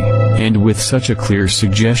periodically, and with such a clear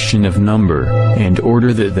suggestion of number and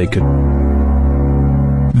order that they could.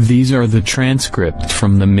 These are the transcripts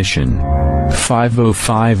from the mission.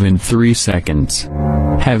 5:05 and 3 seconds.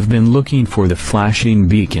 Have been looking for the flashing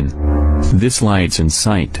beacon. This light's in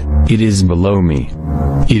sight. It is below me.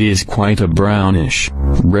 It is quite a brownish,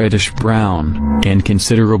 reddish brown, and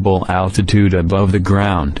considerable altitude above the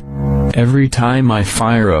ground. Every time I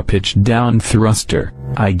fire a pitch-down thruster,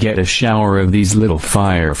 I get a shower of these little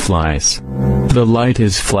fireflies. The light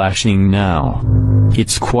is flashing now.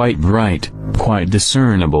 It's quite bright, quite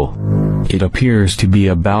discernible. It appears to be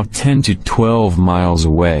about 10 to 12 miles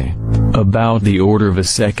away, about the order of a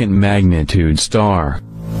second magnitude star.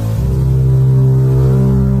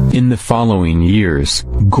 In the following years,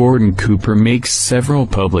 Gordon Cooper makes several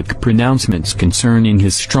public pronouncements concerning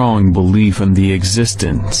his strong belief in the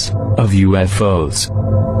existence of UFOs.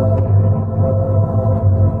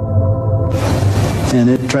 And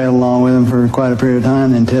it trailed along with him for quite a period of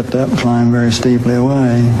time, then tipped up and climbed very steeply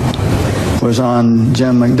away. Was on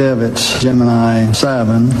Jim McDivitt's Gemini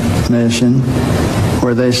 7 mission,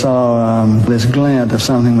 where they saw this glint of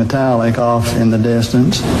something metallic off in the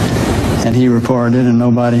distance. And he reported it, and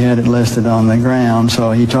nobody had it listed on the ground,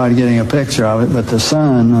 so he tried getting a picture of it, but the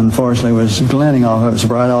sun, unfortunately, was glinting off of it so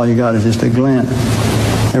bright, all you got is just a glint.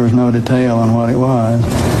 There was no detail on what it was,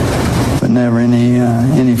 but never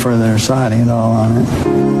any further sighting at all on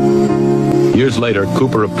it. Years later,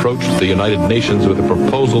 Cooper approached the United Nations with a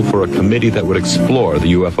proposal for a committee that would explore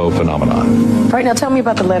the UFO phenomenon. Right, now tell me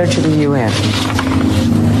about the letter to the UN.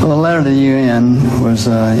 Well, the letter to the UN was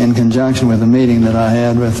in conjunction with a meeting that I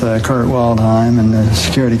had with Kurt Waldheim and the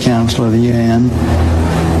Security Council of the UN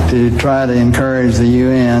to try to encourage the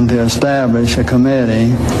UN to establish a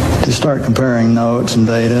committee to start comparing notes and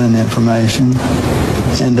data and information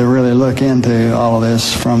and to really look into all of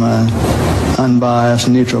this from an unbiased,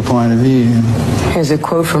 neutral point of view. Here's a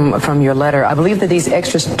quote from your letter. I believe that these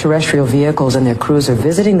extraterrestrial vehicles and their crews are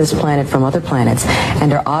visiting this planet from other planets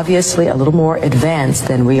and are obviously a little more advanced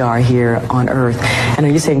than we are here on Earth. And are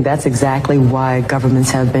you saying that's exactly why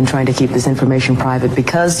governments have been trying to keep this information private,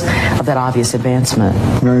 because of that obvious advancement?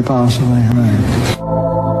 Very possibly, right.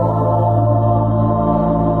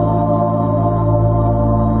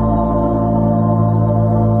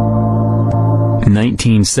 In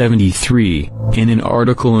 1973, in an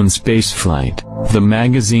article in Spaceflight, the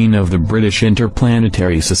magazine of the British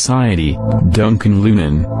Interplanetary Society, Duncan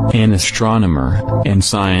Lunan, an astronomer and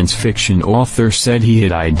science fiction author, said he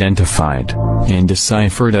had identified and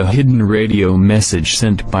deciphered a hidden radio message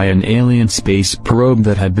sent by an alien space probe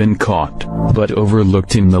that had been caught, but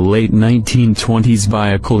overlooked in the late 1920s by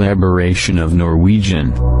a collaboration of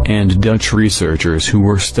Norwegian and Dutch researchers who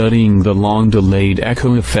were studying the long-delayed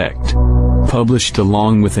echo effect. Published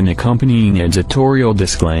along with an accompanying editorial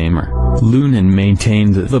disclaimer, Lunan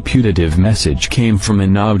maintained that the putative message came from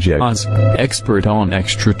an object expert on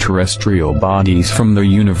extraterrestrial bodies from the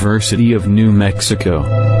University of New Mexico,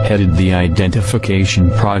 headed the identification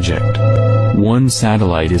project. One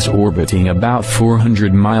satellite is orbiting about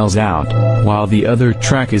 400 miles out, while the other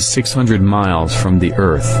track is 600 miles from the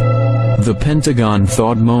Earth. The Pentagon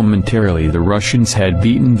thought momentarily the Russians had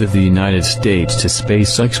beaten the United States to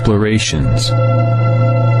space explorations.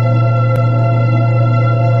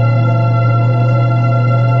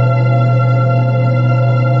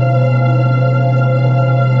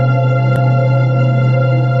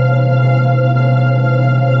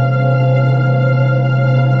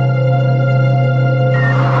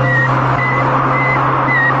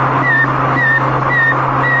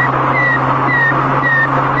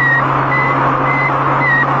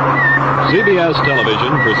 CBS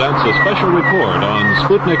Television presents a special report on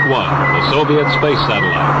Sputnik 1, the Soviet space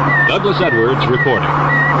satellite. Douglas Edwards reporting.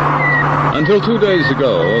 Until 2 days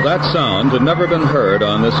ago, that sound had never been heard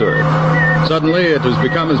on this Earth. Suddenly, it has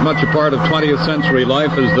become as much a part of 20th century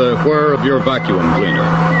life as the whir of your vacuum cleaner.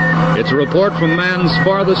 It's a report from man's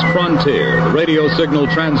farthest frontier, the radio signal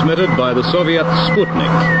transmitted by the Soviet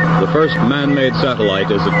Sputnik, the first man-made satellite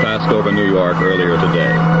as it passed over New York earlier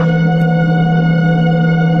today.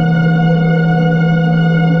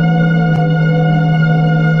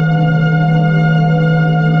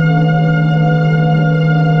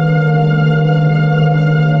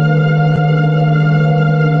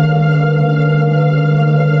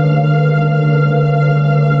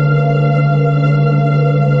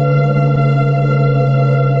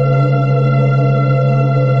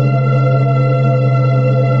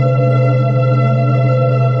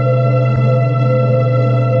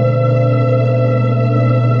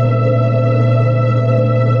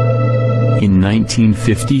 In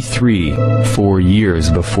 1953, 4 years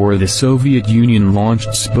before the Soviet Union launched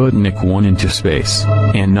Sputnik 1 into space,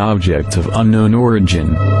 an object of unknown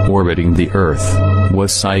origin, orbiting the Earth,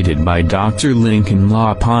 was sighted by Dr. Lincoln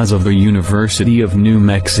La Paz of the University of New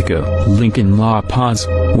Mexico. Lincoln La Paz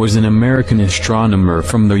was an American astronomer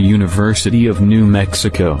from the University of New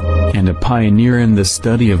Mexico, and a pioneer in the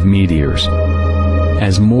study of meteors.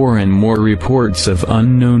 As more and more reports of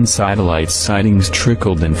unknown satellite sightings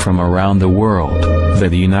trickled in from around the world,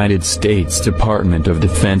 the United States Department of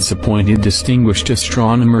Defense appointed distinguished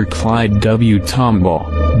astronomer Clyde W.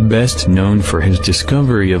 Tombaugh, best known for his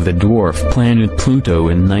discovery of the dwarf planet Pluto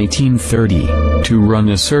in 1930, to run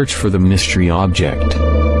a search for the mystery object.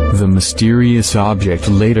 The mysterious object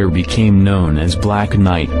later became known as Black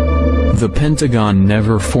Knight. The Pentagon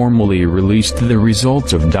never formally released the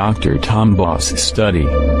results of Dr. Tombaugh's study.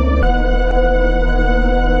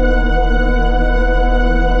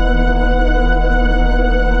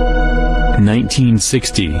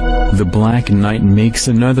 1960, the Black Knight makes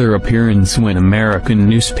another appearance when American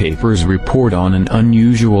newspapers report on an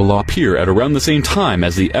unusual appear at around the same time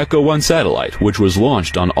as the Echo 1 satellite, which was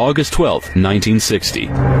launched on August 12, 1960.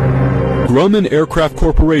 Grumman Aircraft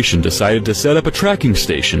Corporation decided to set up a tracking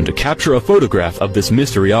station to capture a photograph of this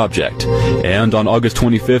mystery object, and on August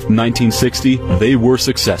 25, 1960, they were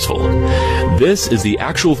successful. This is the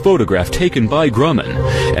actual photograph taken by Grumman,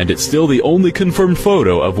 and it's still the only confirmed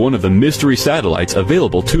photo of one of the mystery satellites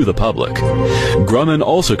available to the public. Grumman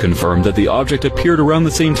also confirmed that the object appeared around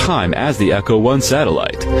the same time as the Echo 1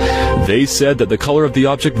 satellite. They said that the color of the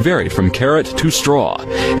object varied from carrot to straw,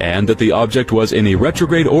 and that the object was in a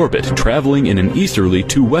retrograde orbit traveling in an easterly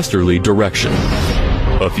to westerly direction.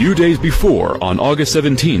 A few days before, on August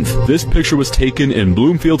 17th, this picture was taken in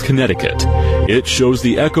Bloomfield, Connecticut. It shows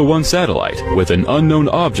the Echo 1 satellite with an unknown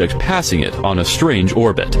object passing it on a strange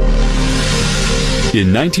orbit.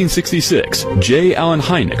 In 1966, J. Allen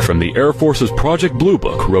Hynek from the Air Force's Project Blue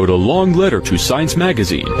Book wrote a long letter to Science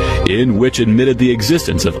magazine in which admitted the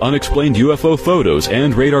existence of unexplained UFO photos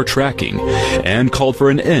and radar tracking, and called for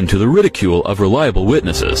an end to the ridicule of reliable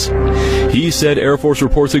witnesses. He said Air Force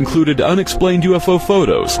reports included unexplained UFO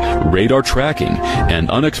photos, radar tracking, and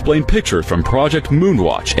unexplained pictures from Project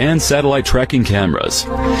Moonwatch and satellite tracking cameras.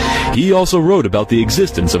 He also wrote about the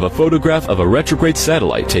existence of a photograph of a retrograde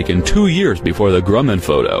satellite taken 2 years before the Grumman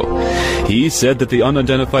photo. He said that the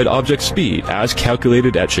unidentified object's speed, as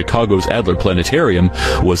calculated at Chicago's Adler Planetarium,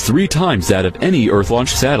 was 3 times that of any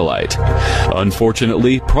Earth-launched satellite.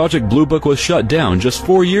 Unfortunately, Project Blue Book was shut down just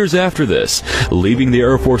 4 years after this, leaving the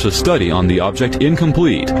Air Force's study on the object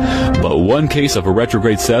incomplete. But one case of a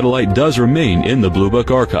retrograde satellite does remain in the Blue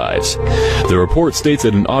Book archives. The report states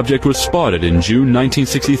that an object was spotted in June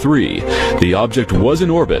 1963. The object was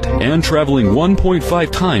in orbit and traveling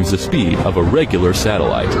 1.5 times the speed of a regular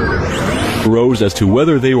satellite. Rose as to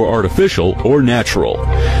whether they were artificial or natural.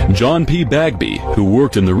 John P. Bagby, who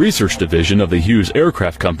worked in the research division of the Hughes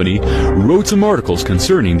Aircraft Company, wrote some articles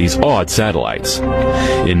concerning these odd satellites.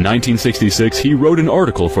 In 1966, he wrote an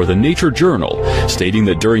article for the Nature Journal, stating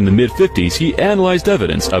that during the mid-50s he analyzed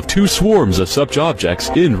evidence of 2 swarms of such objects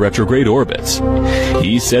in retrograde orbits.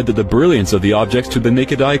 He said that the brilliance of the objects to the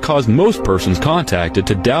naked eye caused most persons contacted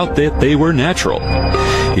to doubt that they were natural.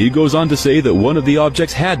 He goes on to say that one of the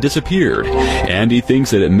objects had disappeared, and he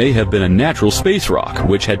thinks that it may have been a natural space rock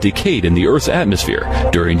which had decayed in the Earth's atmosphere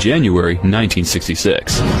during January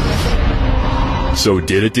 1966. So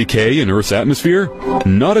did it decay in Earth's atmosphere?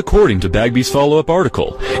 Not according to Bagby's follow-up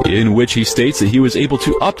article, in which he states that he was able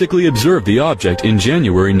to optically observe the object in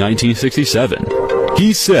January 1967.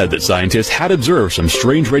 He said that scientists had observed some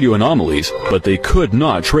strange radio anomalies, but they could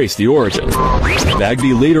not trace the origin.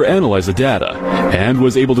 Bagby later analyzed the data, and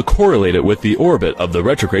was able to correlate it with the orbit of the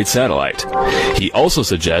retrograde satellite. He also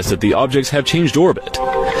suggests that the objects have changed orbit.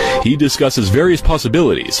 He discusses various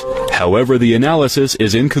possibilities. However, the analysis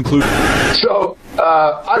is inconclusive. So,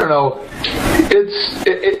 I don't know.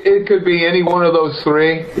 It could be any one of those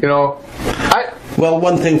 3, you know. Well,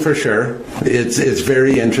 one thing for sure, it's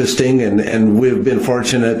very interesting, and we've been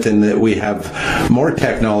fortunate in that we have more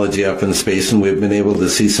technology up in space, and we've been able to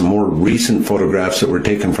see some more recent photographs that were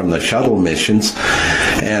taken from the shuttle missions,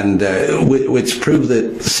 and which prove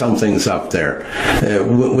that something's up there.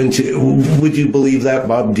 Would you believe that,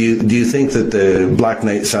 Bob? Do you think that the Black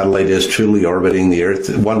Knight satellite is truly orbiting the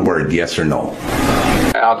Earth? One word, yes or no?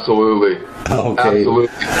 Absolutely. Okay. Absolutely.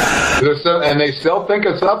 And they still think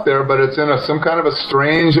it's up there, but it's in some kind of a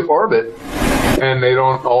strange orbit, and they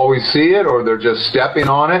don't always see it, or they're just stepping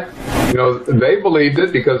on it. You know, they believed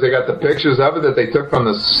it because they got the pictures of it that they took from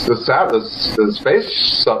the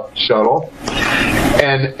space shuttle,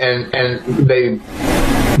 and they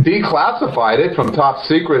declassified it from top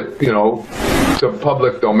secret, you know, to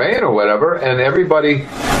public domain or whatever, and everybody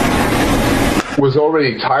was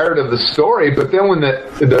already tired of the story. But then when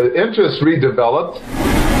the interest redeveloped,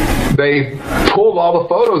 they pulled all the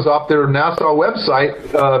photos off their NASA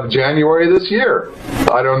website of January this year.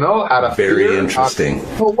 I don't know, out of very interesting.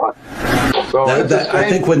 For what? So I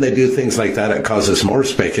think when they do things like that, it causes more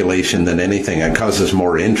speculation than anything. It causes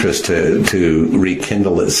more interest to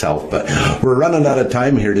rekindle itself. But we're running out of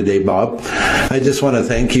time here today, Bob. I just want to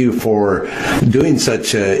thank you for doing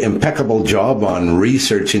such an impeccable job on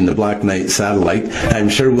researching the Black Knight satellite. I'm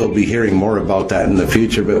sure we'll be hearing more about that in the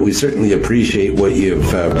future, but we certainly appreciate what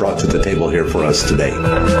you've brought to the table here for us today.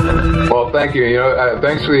 Well, thank you.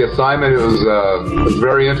 Thanks for the assignment. It was a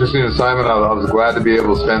very interesting assignment. I was glad to be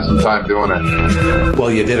able to spend some time doing it. Well,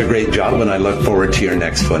 you did a great job, and I look forward to your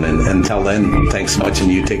next one. And until then, thanks so much,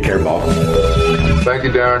 and you take care, Bob. Thank you,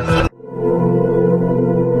 Darren.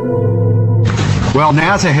 Well,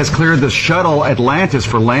 NASA has cleared the shuttle Atlantis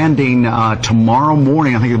for landing tomorrow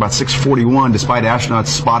morning, I think about 6:41, despite astronauts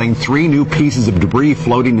spotting 3 new pieces of debris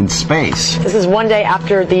floating in space. This is one day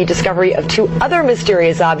after the discovery of 2 other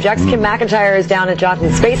mysterious objects. Kim McIntyre is down at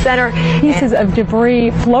Johnson Space Center. Pieces of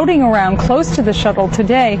debris floating around close to the shuttle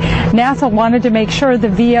today. NASA wanted to make sure the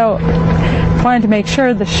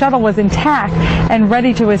shuttle was intact and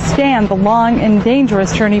ready to withstand the long and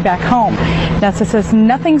dangerous journey back home. NASA says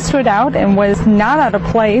nothing stood out and was not out of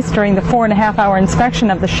place during the 4.5-hour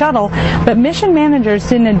inspection of the shuttle, but mission managers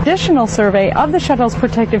did an additional survey of the shuttle's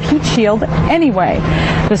protective heat shield anyway.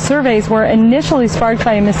 The surveys were initially sparked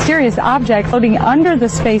by a mysterious object floating under the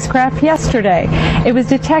spacecraft yesterday. It was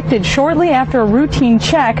detected shortly after a routine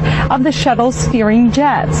check of the shuttle's steering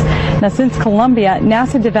jets. Now, since Columbia,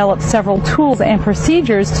 NASA developed several tools and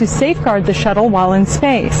procedures to safeguard the shuttle while in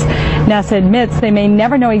space. NASA admits they may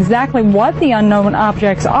never know exactly what the unknown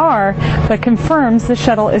objects are, but confirms the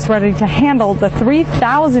shuttle is ready to handle the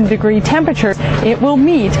 3,000-degree temperatures it will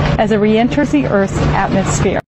meet as it re-enters the Earth's atmosphere.